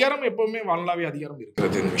 உங்களுக்கான அதிகாரம் எப்பவுமே வானளாவிய அதிகாரம்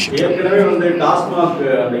இருக்கிறது. இந்த விஷயம் ஏற்கனவே டாஸ்மாக்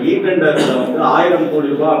அந்த ஈடெண்டர்ல 1000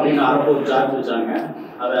 கோடி ரூபாய் அப்படின்னு அரப்போர் சார்ஜ் வச்சாங்க.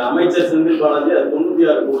 அதை அமைச்சர் செந்தில் பாலாஜி அது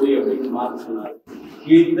 96 கோடி அப்படின்னு மாற்றி சொன்னார்.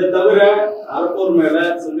 இதை தவிர அரப்போர் மேல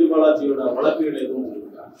செந்தில் பாலாஜியோட வழக்குகள் எதுவும்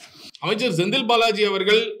இருக்கா? அமைச்சர் செந்தில் பாலாஜி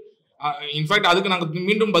அவர்கள் இன்ஃபேக்ட் அதுக்கு நாங்கள்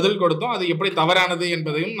மீண்டும் பதில் கொடுத்தோம். அது எப்படி தவறானது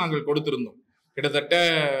என்பதையும் நாங்கள் கொடுத்திருந்தோம். கிட்டத்தட்ட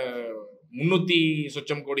 300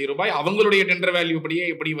 சொச்சம் கோடி ரூபாய் அவங்களுடைய டெண்டர் வேல்யூ படியே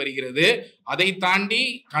எப்படி வருகிறது, அதை தாண்டி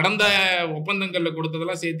கடந்த ஒப்பந்தங்கள்ல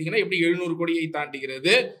கொடுத்ததெல்லாம் சேர்த்தீங்கன்னா எப்படி 700 கோடியை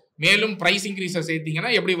தாண்டிகிறது, மேலும் பிரைஸ் இன்க்ரீஸை சேர்த்தீங்கன்னா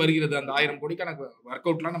எப்படி வருகிறது அந்த 1000 கோடிக்கான ஒர்க்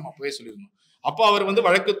அவுட்லாம் நம்ம அப்பவே சொல்லியிருந்தோம். அப்போ அவர்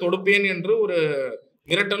வழக்கு தொடுப்பேன் என்று ஒரு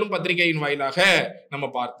மிரட்டலும் பத்திரிகையின் வாயிலாக நம்ம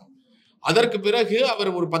பார்த்தோம். அதற்கு பிறகு அவர்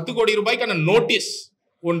ஒரு 10 கோடி ரூபாய்க்கான நோட்டீஸ்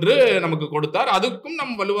ஒன்று நமக்கு கொடுத்தார். அதுக்கும்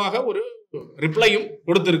நம்ம வலுவாக ஒரு ரிப்ளையும்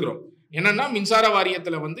கொடுத்திருக்கிறோம். என்னன்னா மின்சார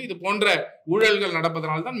வாரியத்துல இது போன்ற ஊழல்கள்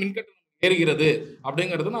நடப்பதனால்தான் மின்கட்டணம் ஏறுகிறது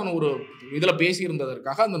அப்படிங்கிறது நான் ஒரு இதுல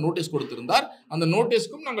பேசியிருந்ததற்காக அந்த நோட்டீஸ் கொடுத்திருந்தார். அந்த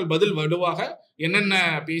நோட்டீஸ்க்கும் நாங்கள் பதில் வலுவாக என்னென்ன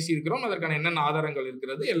பேசியிருக்கிறோம், அதற்கான என்னென்ன ஆதாரங்கள்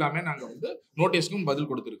இருக்கிறது எல்லாமே நாங்கள் நோட்டீஸ்க்கும் பதில்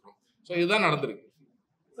கொடுத்திருக்கிறோம். ஸோ இதுதான் நடந்திருக்கு.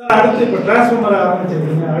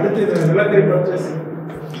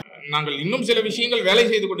 நாங்கள் இன்னும் சில விஷயங்கள் வேலை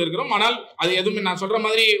செய்து கொண்டிருக்கிறோம். ஆனால் அது எதுவுமே நான் சொல்ற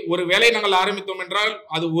மாதிரி ஒரு வேலையை நாங்கள் ஆரம்பித்தோம் என்றால்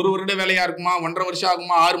அது 1 வருட வேலையா இருக்குமா, 1.5 வருஷம்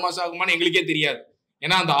ஆகுமா, 6 மாசம் ஆகுமான்னு எங்களுக்கே தெரியாது.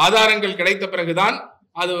 ஏன்னா அந்த ஆதாரங்கள் கிடைத்த பிறகுதான்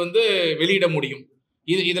அது வெளியிட முடியும்.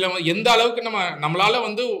 இதுல எந்த அளவுக்கு நம்மளால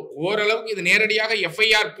ஓரளவுக்கு இது நேரடியாக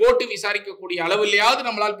எஃப்ஐஆர் போட்டு விசாரிக்கக்கூடிய அளவிலேயாவது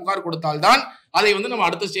நம்மளால் புகார் கொடுத்தால்தான் அதை நம்ம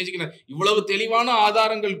அடுத்த ஸ்டேஜுக்கு இவ்வளவு தெளிவான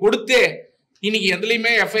ஆதாரங்கள் கொடுத்தே இன்னைக்கு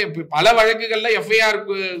எதுலையுமே பல வழக்குகள்ல எஃப்ஐஆர்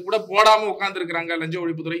கூட போடாம உட்கார்ந்து இருக்கிறாங்க லஞ்ச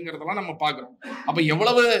ஒழிப்புத்துறைங்கிறதெல்லாம் நம்ம பாக்குறோம். அப்ப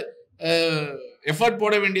எவ்வளவு எஃபர்ட்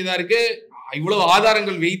போட வேண்டியதா இருக்கு, இவ்வளவு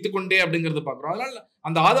ஆதாரங்கள் வைத்து கொண்டே அப்படிங்கறது பாக்குறோம். அதனால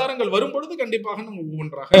அந்த ஆதாரங்கள் வரும் பொழுது கண்டிப்பாக நம்ம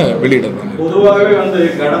ஒவ்வொன்றாக வெளியிடலாம். பொதுவாகவே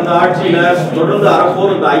கடந்த ஆட்சியில தொடர்ந்து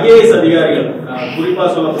அரப்போர் ஐஏஎஸ் அதிகாரிகள், குறிப்பா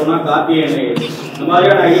சொல்ல போனா கார்த்திகேயன் இந்த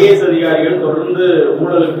மாதிரியான ஐஏஎஸ் அதிகாரிகள் தொடர்ந்து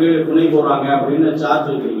ஊழலுக்கு துணை போறாங்க அப்படின்னு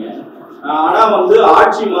சார்ஜ் வைக்கிறீங்க. ஆனா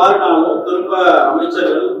ஆட்சி மாறினாலும் திரும்ப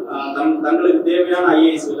அமைச்சர்கள் தங்களுக்கு தேவையான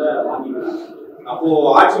ஐஏஎஸ்ல வாங்கிக்கிறாங்க. அப்போ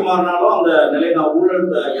ஆட்சி மாறினாலும் அந்த நிலைதான் ஊழல்,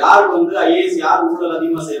 யார் ஐஏஎஸ் யார் ஊழல்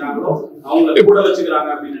அதிகமா செய்யறாங்களோ அவங்க கூட வச்சுக்கிறாங்க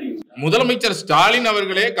அப்படின்னு நினைக்கிறேன். முதலமைச்சர் ஸ்டாலின்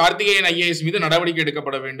அவர்களே கார்த்திகேயன் ஐஏஎஸ் மீது நடவடிக்கை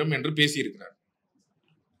எடுக்கப்பட வேண்டும் என்று பேசியிருக்கிறார்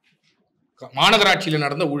மாநகராட்சியில்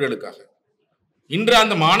நடந்த ஊழலுக்காக. இன்று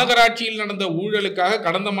அந்த மாநகராட்சியில் நடந்த ஊழலுக்காக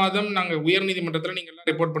கடந்த மாதம் நாங்க உயர்நீதிமன்றத்தில் நீங்க எல்லாம்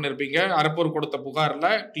ரிப்போர்ட் பண்ணிருப்பீங்க. அரப்போர் கொடுத்த புகார்ல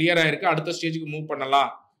கிளியரா இருக்கு, அடுத்த ஸ்டேஜுக்கு மூவ் பண்ணலாம்,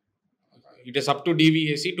 it is up to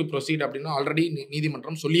DVSC to proceed அப்படின்னு ஆல்ரெடி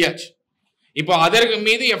நீதிமன்றம் சொல்லியாச்சு. இப்போ அதற்கு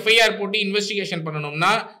மீது எஃப்ஐஆர் போட்டு இன்வெஸ்டிகேஷன்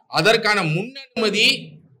பண்ணணும்னா அதற்கான முன் அனுமதி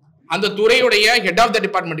அந்த துறையுடைய ஹெட் ஆஃப் த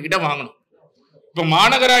டிபார்ட்மெண்ட் கிட்ட வாங்கணும். இப்ப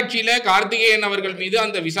மாநகராட்சியில கார்த்திகேயன் அவர்கள் மீது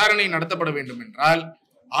அந்த விசாரணை நடத்தப்பட வேண்டும் என்றால்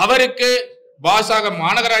அவருக்கு பாஸாக,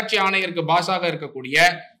 மாநகராட்சி ஆணையருக்கு பாஸாக இருக்கக்கூடிய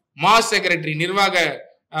மாஸ் செக்ரட்டரி, நிர்வாக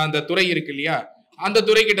அந்த துறை இருக்கு இல்லையா, அந்த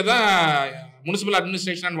துறை கிட்ட தான் municipal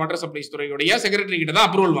administration and water supplies துறையுடைய secretary கிட்ட தான்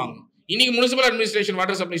அப்ரூவல் வாங்கணும். இன்னைக்கு municipal administration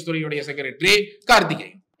water supplies துறையுடைய secretary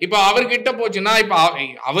Karthikeyan. இப்ப அவர்கிட்ட போச்சுன்னா இப்ப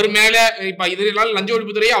அவர் மேல இப்ப இதனால லஞ்ச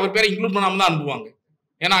ஒழிப்புத்துறையை அவர் பேரை இன்க்ளூட் பண்ணாம தான் அனுப்புவாங்க.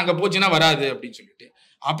 ஏன்னா அங்க போச்சுன்னா வராது அப்படின்னு சொல்லிட்டு.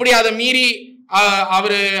 அப்படி அதை மீறி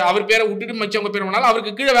அவர் பேரை விட்டுட்டு மச்சவங்க பேர் பண்ணாலும்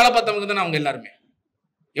அவருக்கு கீழே வேலை பார்த்தவங்க தானே அவங்க எல்லாருமே.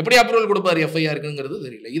 எப்படி அப்ரூவல் கொடுப்பாரு எஃப்ஐஆருக்குங்கிறது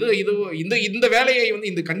தெரியல. இந்த வேலையை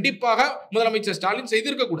இந்த கண்டிப்பாக முதலமைச்சர் ஸ்டாலின்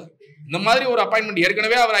செய்திருக்க கூடாது. இந்த மாதிரி ஒரு அப்பாயின்மெண்ட்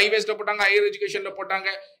ஏற்கனவே அவர் ஐவேஸ்ல போட்டாங்க, ஹையர் எஜுகேஷன்ல போட்டாங்க.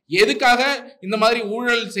 எதுக்காக இந்த மாதிரி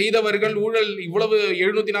ஊழல் செய்தவர்கள், ஊழல் இவ்வளவு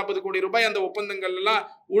 740 கோடி ரூபாய் அந்த ஒப்பந்தங்கள் எல்லாம்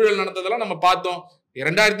ஊழல் நடந்ததெல்லாம் நம்ம பார்த்தோம்.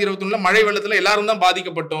 2021 மழை வெள்ளத்துல எல்லாரும் தான்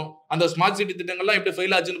பாதிக்கப்பட்டோம். அந்த ஸ்மார்ட் சிட்டி திட்டங்கள்லாம் எப்படி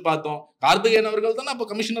ஃபெயில் ஆச்சுன்னு பார்த்தோம். கார்த்திகேயன் அவர்கள் தான் அப்ப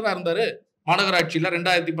கமிஷனரா இருந்தாரு மாநகராட்சியில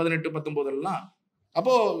 2018-19 எல்லாம்.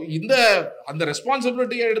 அப்போ அந்த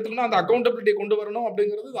ரெஸ்பான்சிபிலிட்டியை எடுத்துக்கணும், அந்த அக்கௌண்டபிலிட்டியை கொண்டு வரணும்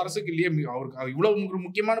அப்படிங்கிறது அரசுக்கு இல்லையே. அவருக்கு இவ்வளவு ஒரு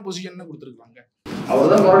முக்கியமான பொசிஷன் கொடுத்துருக்காங்க.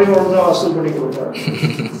 அவர் தான் மறுபடியும் ஒழுங்கா வசூல் பண்ணி கொடுப்பாரு.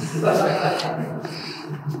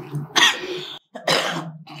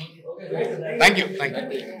 தேங்க்யூ.